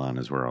AC Milan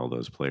is where all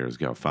those players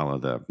go. Follow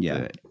the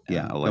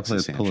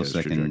Alexis Sanchez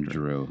Pulisic and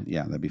Giroud.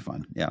 Yeah, that'd be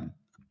fun. Yeah.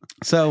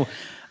 So.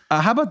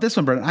 How about this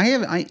one, Brendan?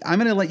 I'm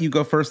going to let you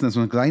go first in this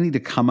one because I need to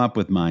come up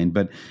with mine.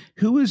 But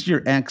who is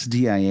your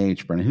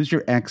ex-DIH, Brendan? Who's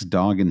your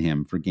ex-dog in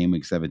him for Game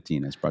Week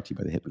 17? It's brought to you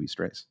by the Hit Movie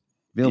Strays.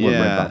 Available at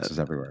Red Boxes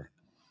everywhere.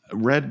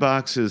 Red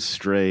Boxes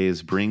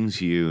Strays brings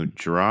you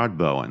Gerard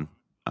Bowen.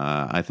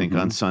 I think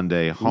on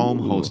Sunday,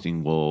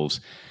 hosting Wolves.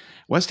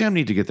 West Ham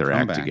need to get their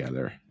act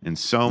together in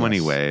so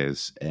many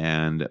ways.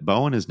 And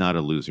Bowen is not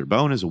a loser.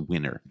 Bowen is a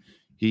winner.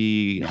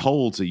 He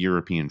holds a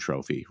European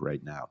trophy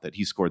right now that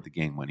he scored the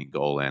game-winning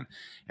goal in,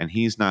 and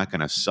he's not going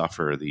to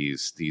suffer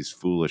these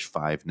foolish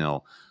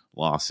 5-0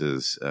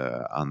 losses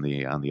on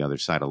the other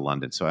side of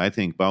London. So I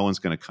think Bowen's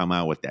going to come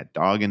out with that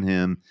dog in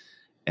him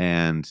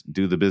and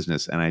do the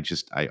business. And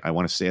I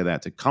want to say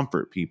that to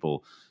comfort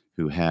people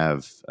who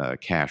have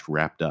cash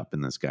wrapped up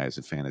in this guy as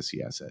a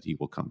fantasy asset. He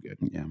will come good.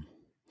 Yeah.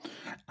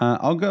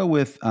 I'll go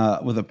with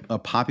a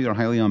popular,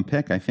 highly owned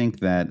pick. I think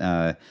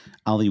that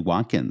Ollie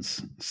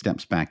Watkins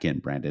steps back in,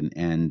 Brandon,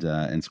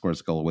 and scores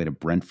a goal away to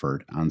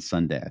Brentford on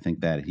Sunday. I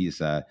think that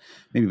he's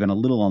maybe been a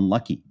little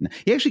unlucky.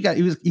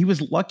 He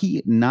was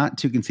lucky not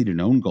to concede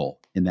an own goal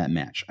in that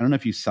match. I don't know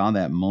if you saw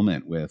that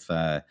moment with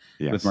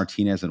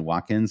Martinez and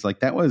Watkins.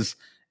 Like that was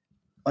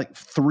like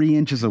 3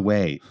 inches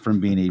away from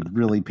being a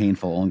really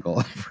painful own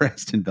goal for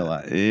Aston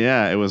Villa.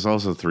 Yeah, it was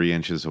also 3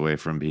 inches away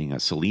from being a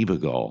Saliba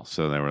goal.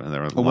 So there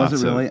were lots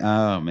was it really?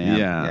 Oh man,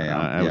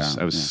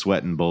 I was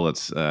sweating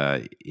bullets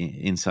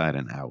inside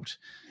and out.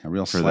 A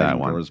real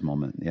sliding doors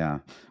moment. Yeah,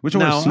 which I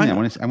want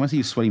to see. I want to see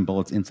you sweating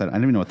bullets inside. I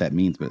don't even know what that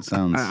means, but it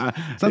sounds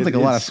like a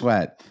lot of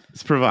sweat.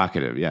 It's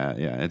provocative. Yeah.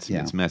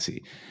 It's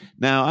messy.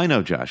 Now I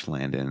know Josh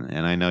Landon,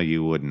 and I know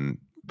you wouldn't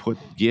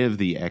give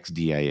the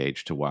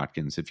ex-DIH to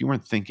Watkins if you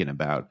weren't thinking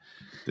about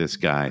this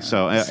guy.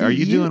 So are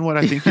you doing what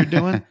I think you're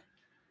doing?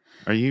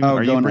 Are you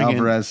going bringing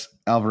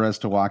Alvarez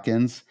to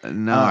Watkins?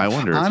 No, I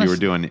wonder if you were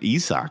doing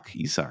Isak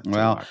to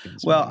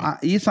Watkins. Well,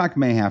 Isak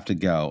may have to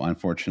go,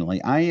 unfortunately.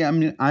 I'm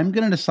going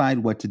to decide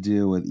what to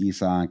do with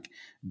Isak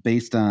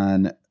based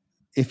on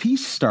if he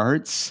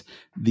starts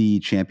the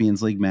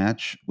Champions League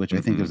match, which I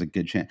think there's a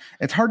good chance.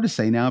 It's hard to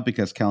say now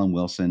because Callum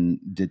Wilson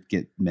did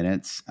get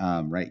minutes,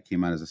 right?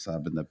 Came out as a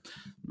sub in the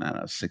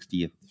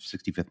 60th,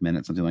 65th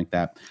minute, something like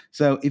that.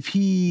 So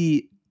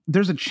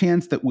there's a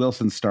chance that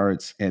Wilson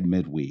starts at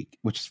midweek,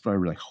 which is what I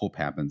really hope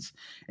happens.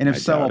 And if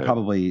so, I'll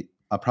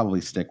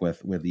probably stick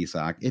with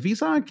Isak. If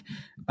Isak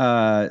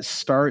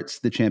starts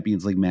the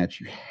Champions League match,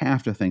 you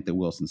have to think that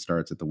Wilson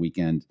starts at the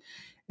weekend.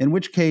 In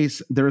which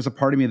case, there is a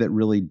part of me that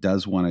really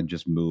does want to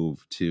just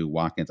move to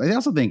Watkins. I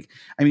also think,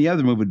 the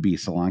other move would be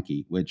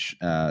Solanke, which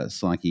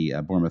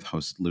Bournemouth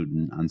hosts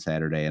Luton on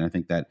Saturday. And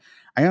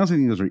I honestly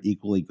think those are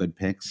equally good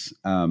picks.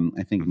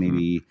 I think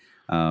maybe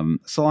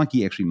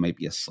Solanke actually might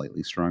be a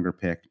slightly stronger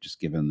pick,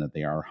 just given that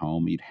they are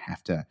home. You'd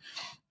have to,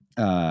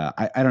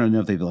 I don't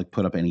know if they've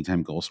put up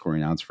anytime goal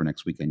scoring odds for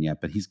next weekend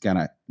yet, but he's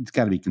got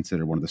to be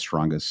considered one of the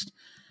strongest.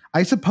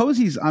 I suppose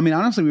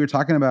honestly, we were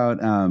talking about,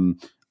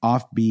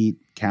 offbeat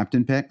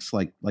captain picks,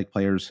 like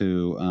players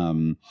who, I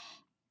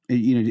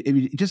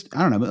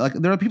don't know, like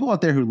there are people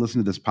out there who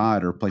listen to this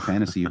pod or play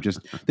fantasy who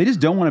they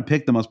just don't want to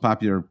pick the most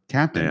popular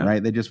captain,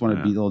 right? They just want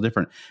to be a little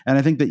different. And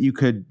I think that you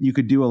could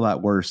do a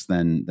lot worse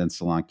than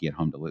Solanke at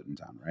home to Luton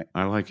Town, right?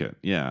 I like it.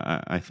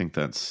 Yeah, I think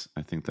that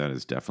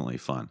is definitely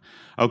fun.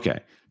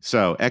 Okay,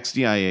 so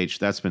XDIH,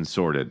 that's been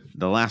sorted.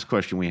 The last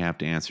question we have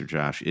to answer,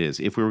 Josh,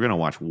 is if we were going to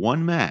watch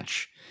one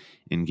match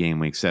in Game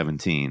Week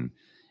 17.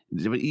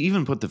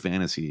 Even put the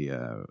fantasy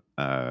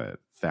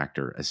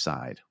factor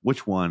aside,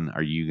 which one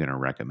are you going to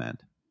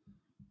recommend?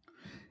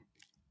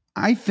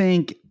 I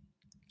think,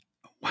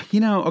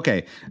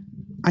 okay,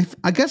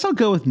 I guess I'll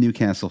go with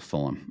Newcastle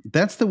Fulham.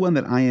 That's the one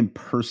that I am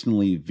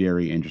personally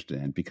very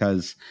interested in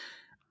because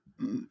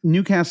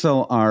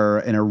Newcastle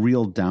are in a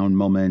real down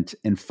moment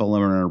and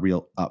Fulham are in a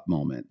real up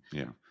moment.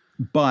 Yeah.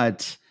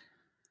 But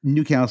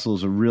Newcastle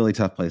is a really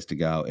tough place to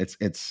go.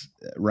 It's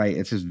right.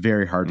 It's just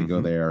very hard to go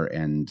there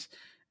and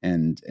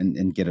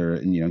get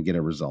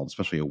a result,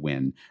 especially a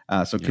win.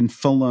 So can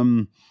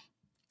Fulham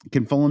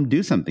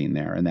do something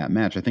there in that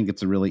match? I think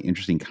it's a really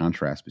interesting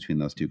contrast between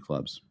those two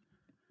clubs.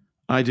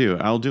 I do.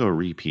 I'll do a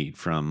repeat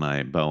from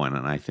my Bowen,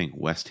 and I think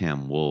West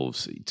Ham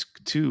Wolves,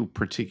 two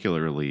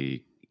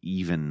particularly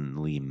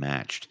evenly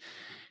matched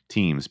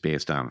teams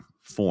based on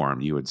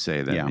form. You would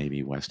say that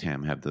maybe West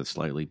Ham have the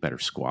slightly better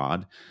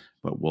squad,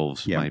 but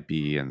Wolves might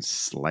be in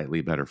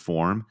slightly better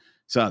form.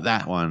 So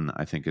that one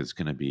I think is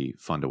going to be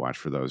fun to watch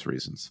for those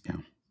reasons. Yeah.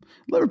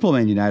 Liverpool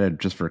Man United,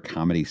 just for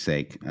comedy's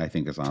sake, I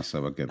think is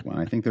also a good one.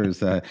 I think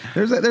there's a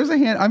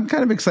hand. I'm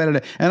kind of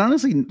excited, and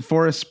honestly,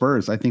 Forest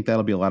Spurs, I think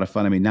that'll be a lot of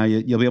fun. I mean, now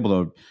you'll be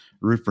able to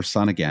root for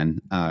Son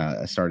again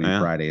starting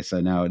Friday.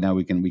 So now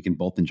we can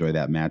both enjoy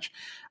that match.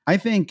 I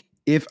think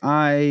there's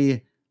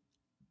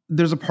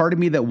a part of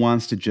me that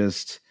wants to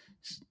just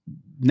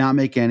not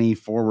make any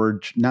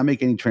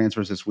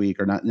transfers this week,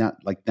 or not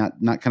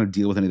kind of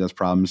deal with any of those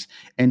problems,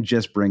 and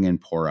just bring in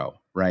Porro.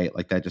 Right,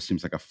 like that just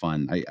seems like a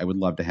fun. I would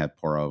love to have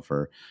Porro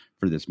for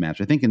this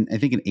match. I think in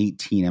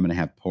 18 I'm going to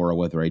have Porro,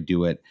 whether I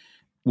do it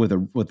with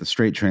a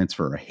straight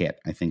transfer or a hit.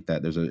 I think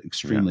that there's an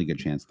extremely good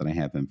chance that I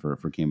have him for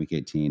game week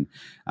 18.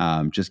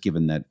 Just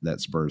given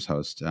that Spurs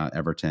host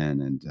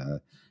Everton,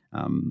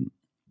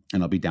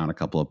 and I'll be down a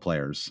couple of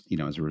players,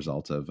 as a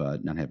result of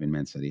not having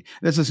Man City.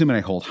 That's assuming I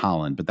hold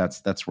Holland, but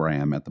that's where I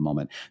am at the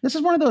moment. This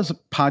is one of those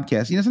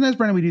podcasts. Sometimes,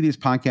 Brandon, we do these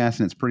podcasts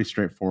and it's pretty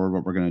straightforward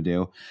what we're going to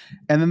do.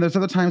 And then there's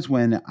other times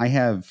when I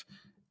have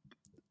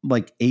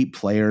like 8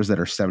 players that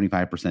are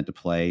 75% to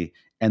play,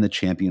 and the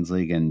Champions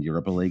League and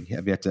Europa League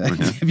have yet to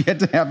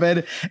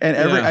happen. And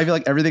I feel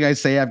like everything I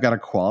say, I've got to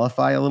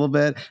qualify a little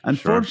bit.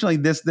 Unfortunately,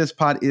 this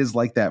pod is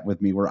like that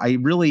with me, where I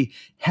really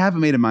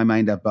haven't made my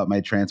mind up about my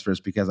transfers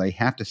because I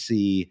have to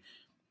see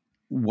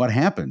what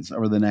happens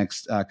over the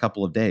next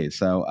couple of days.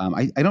 So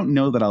I don't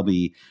know that I'll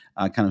be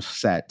kind of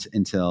set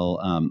until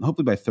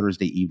hopefully by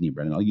Thursday evening,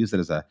 Brendan. I'll use that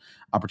as an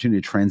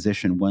opportunity to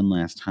transition one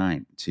last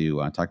time to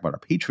talk about our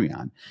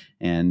Patreon.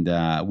 And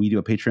we do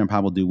a Patreon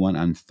pod. We'll do one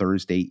on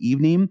Thursday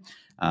evening.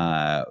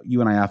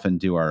 You and I often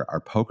do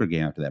our poker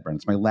game after that, Brendan.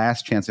 It's my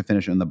last chance to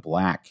finish in the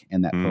black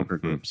in that poker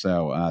group.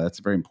 So that's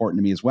very important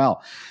to me as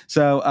well.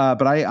 So,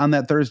 but on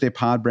that Thursday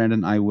pod,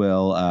 Brandon, I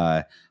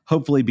will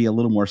hopefully be a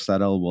little more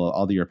subtle.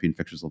 All the European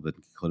fixtures will be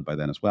included by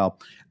then as well.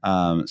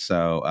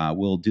 So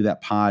we'll do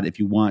that pod. If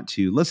you want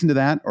to listen to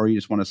that, or you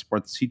just want to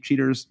support the Seat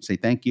Cheaters, say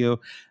thank you. You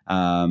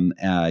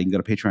can go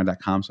to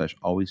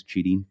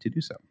patreon.com/alwayscheating to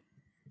do so.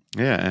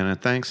 Yeah, and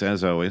thanks,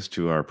 as always,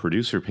 to our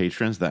producer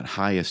patrons, that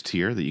highest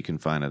tier that you can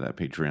find at that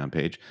Patreon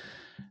page.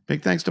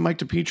 Big thanks to Mike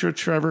DePietro,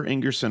 Trevor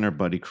Ingerson, our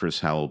buddy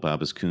Chris Howell,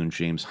 Babas Kuhn,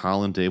 James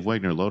Holland, Dave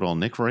Wagner, Lodal,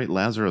 Nick Wright,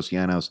 Lazarus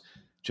Janos,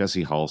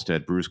 Jesse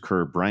Halstead, Bruce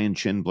Kerr, Brian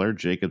Chin, Blair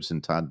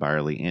Jacobson, Todd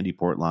Byerly, Andy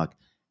Portlock,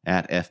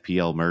 at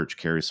FPL Merch,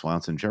 Kerry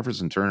Swanson,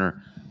 Jefferson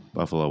Turner,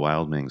 Buffalo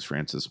Wild Wings,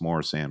 Francis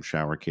Moore, Sam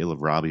Shower,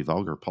 Caleb Robbie,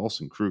 Vulgar,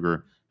 Paulson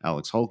Kruger,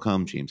 Alex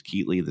Holcomb, James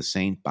Keatley, The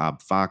Saint,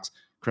 Bob Fox,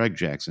 Craig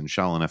Jackson,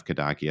 Shalin F.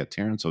 Kadakia,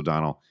 Terrence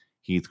O'Donnell,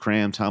 Heath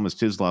Cram, Thomas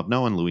Tislov,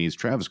 Noah Louise,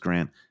 Travis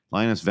Grant,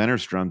 Linus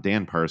Vennerstrom,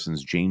 Dan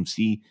Parsons, James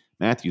C.,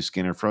 Matthew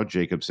Skinner, Fred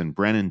Jacobson,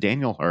 Brennan,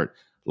 Daniel Hart,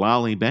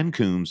 Lolly, Ben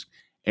Coombs,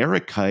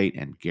 Eric Kite,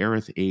 and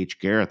Gareth H.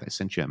 Gareth, I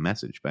sent you a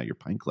message about your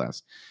pint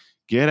glass.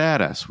 Get at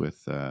us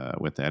with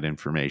that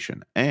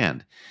information.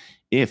 And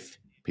if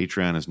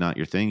Patreon is not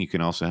your thing, you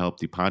can also help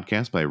the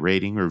podcast by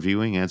rating,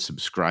 reviewing, and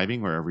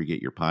subscribing wherever you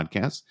get your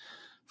podcasts.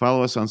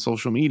 Follow us on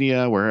social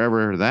media,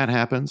 wherever that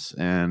happens,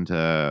 and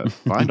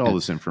find all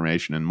this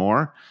information and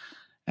more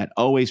at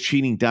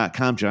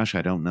alwayscheating.com. Josh,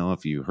 I don't know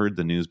if you heard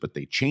the news, but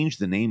they changed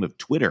the name of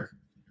Twitter.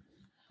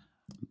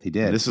 They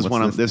did. What's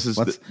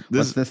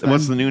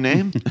the new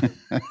name?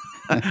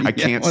 I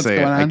can't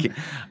say it.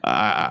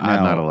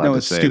 I'm not allowed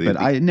to say it. We're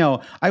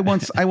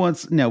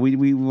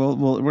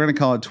going to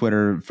call it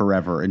Twitter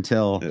forever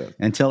until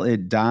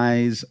it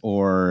dies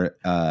or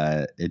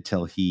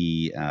until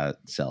he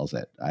sells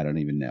it. I don't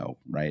even know.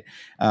 Right.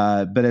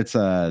 But it's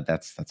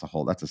that's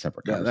a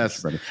separate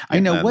conversation. I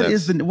know what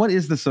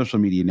is the social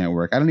media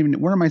network? I don't even,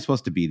 where am I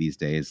supposed to be these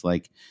days?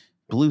 Like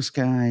Blue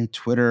Sky,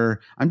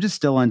 Twitter. I'm just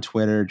still on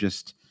Twitter.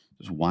 Just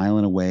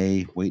whiling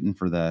away, waiting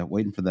for the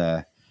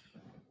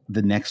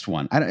next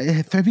one.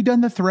 Have you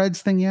done the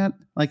Threads thing yet?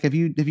 Like, have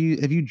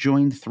you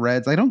joined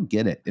Threads? I don't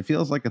get it. It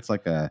feels like it's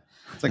like a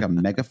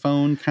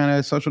megaphone kind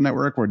of social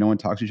network where no one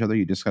talks to each other.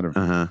 You just kind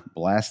of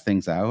blast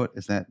things out.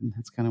 That's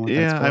kind of what?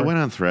 Yeah, that's for? I went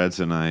on Threads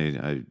and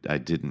I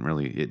didn't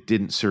really. It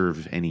didn't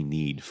serve any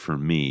need for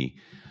me.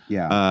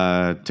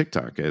 Yeah.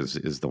 TikTok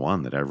is the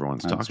one that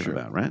everyone's talking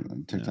about, right?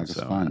 TikTok is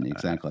fun.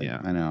 Exactly. Yeah.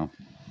 I know.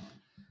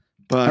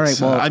 But all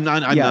right, well, I'm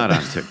not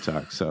on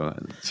TikTok, so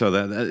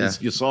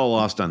it's all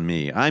lost on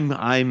me.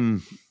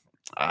 I'm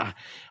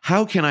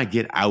how can I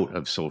get out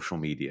of social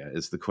media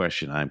is the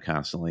question I'm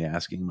constantly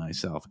asking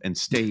myself, and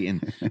stay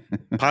in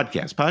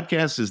podcasts.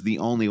 Podcasts is the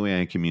only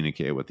way I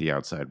communicate with the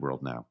outside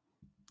world now.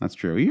 That's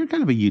true. You're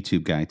kind of a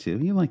YouTube guy too.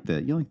 You like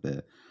the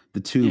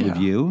tube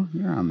review.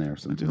 You're on there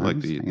sometimes. I do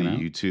like the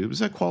YouTube. Does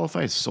that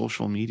qualify as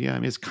social media? I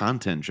mean, it's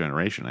content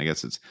generation. I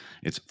guess it's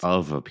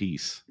of a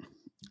piece.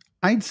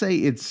 I'd say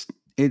it's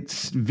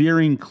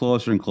veering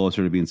closer and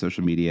closer to being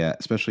social media,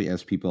 especially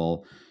as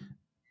people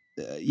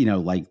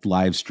like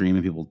live stream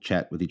and people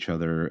chat with each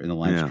other in the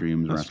live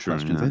streams or ask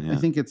questions. I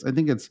think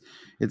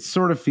it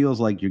sort of feels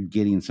like you're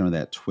getting some of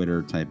that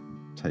Twitter type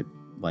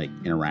like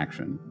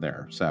interaction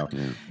there. So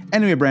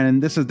anyway, Brandon,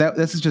 this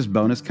is just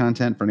bonus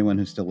content for anyone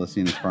who's still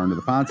listening this far into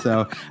the pod.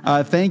 So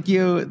thank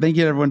you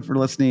everyone for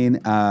listening.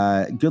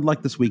 Good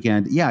luck this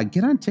weekend. Yeah,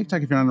 get on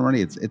TikTok if you're not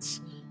already.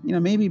 It's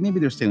maybe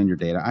they're stealing your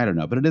data. I don't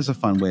know, but it is a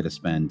fun way to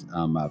spend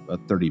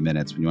 30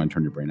 minutes when you want to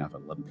turn your brain off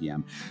at 11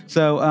 p.m.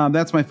 So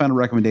that's my final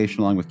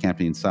recommendation, along with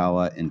Captain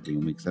Salah in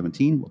Game Week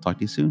 17. We'll talk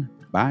to you soon.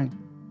 Bye.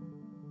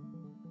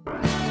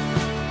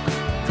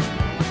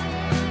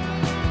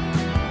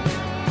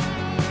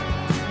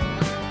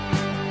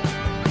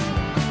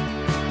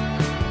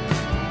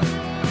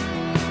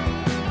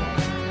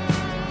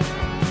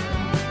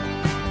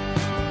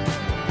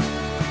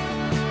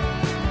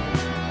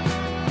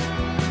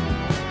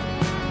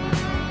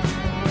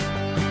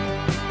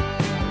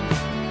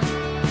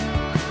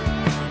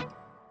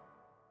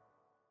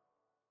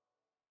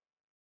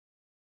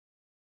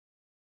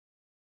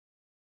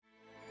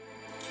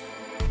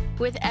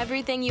 With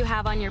everything you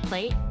have on your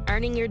plate,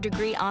 earning your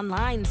degree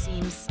online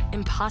seems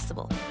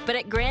impossible. But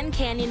at Grand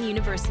Canyon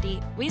University,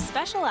 we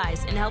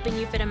specialize in helping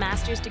you fit a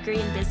master's degree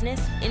in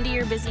business into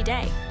your busy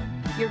day.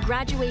 Your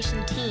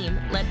graduation team,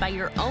 led by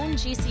your own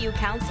GCU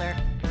counselor,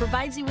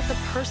 provides you with the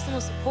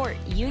personal support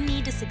you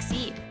need to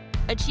succeed.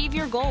 Achieve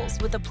your goals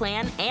with a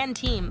plan and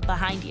team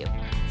behind you.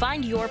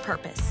 Find your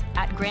purpose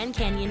at Grand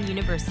Canyon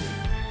University.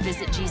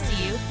 Visit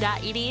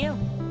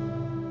gcu.edu.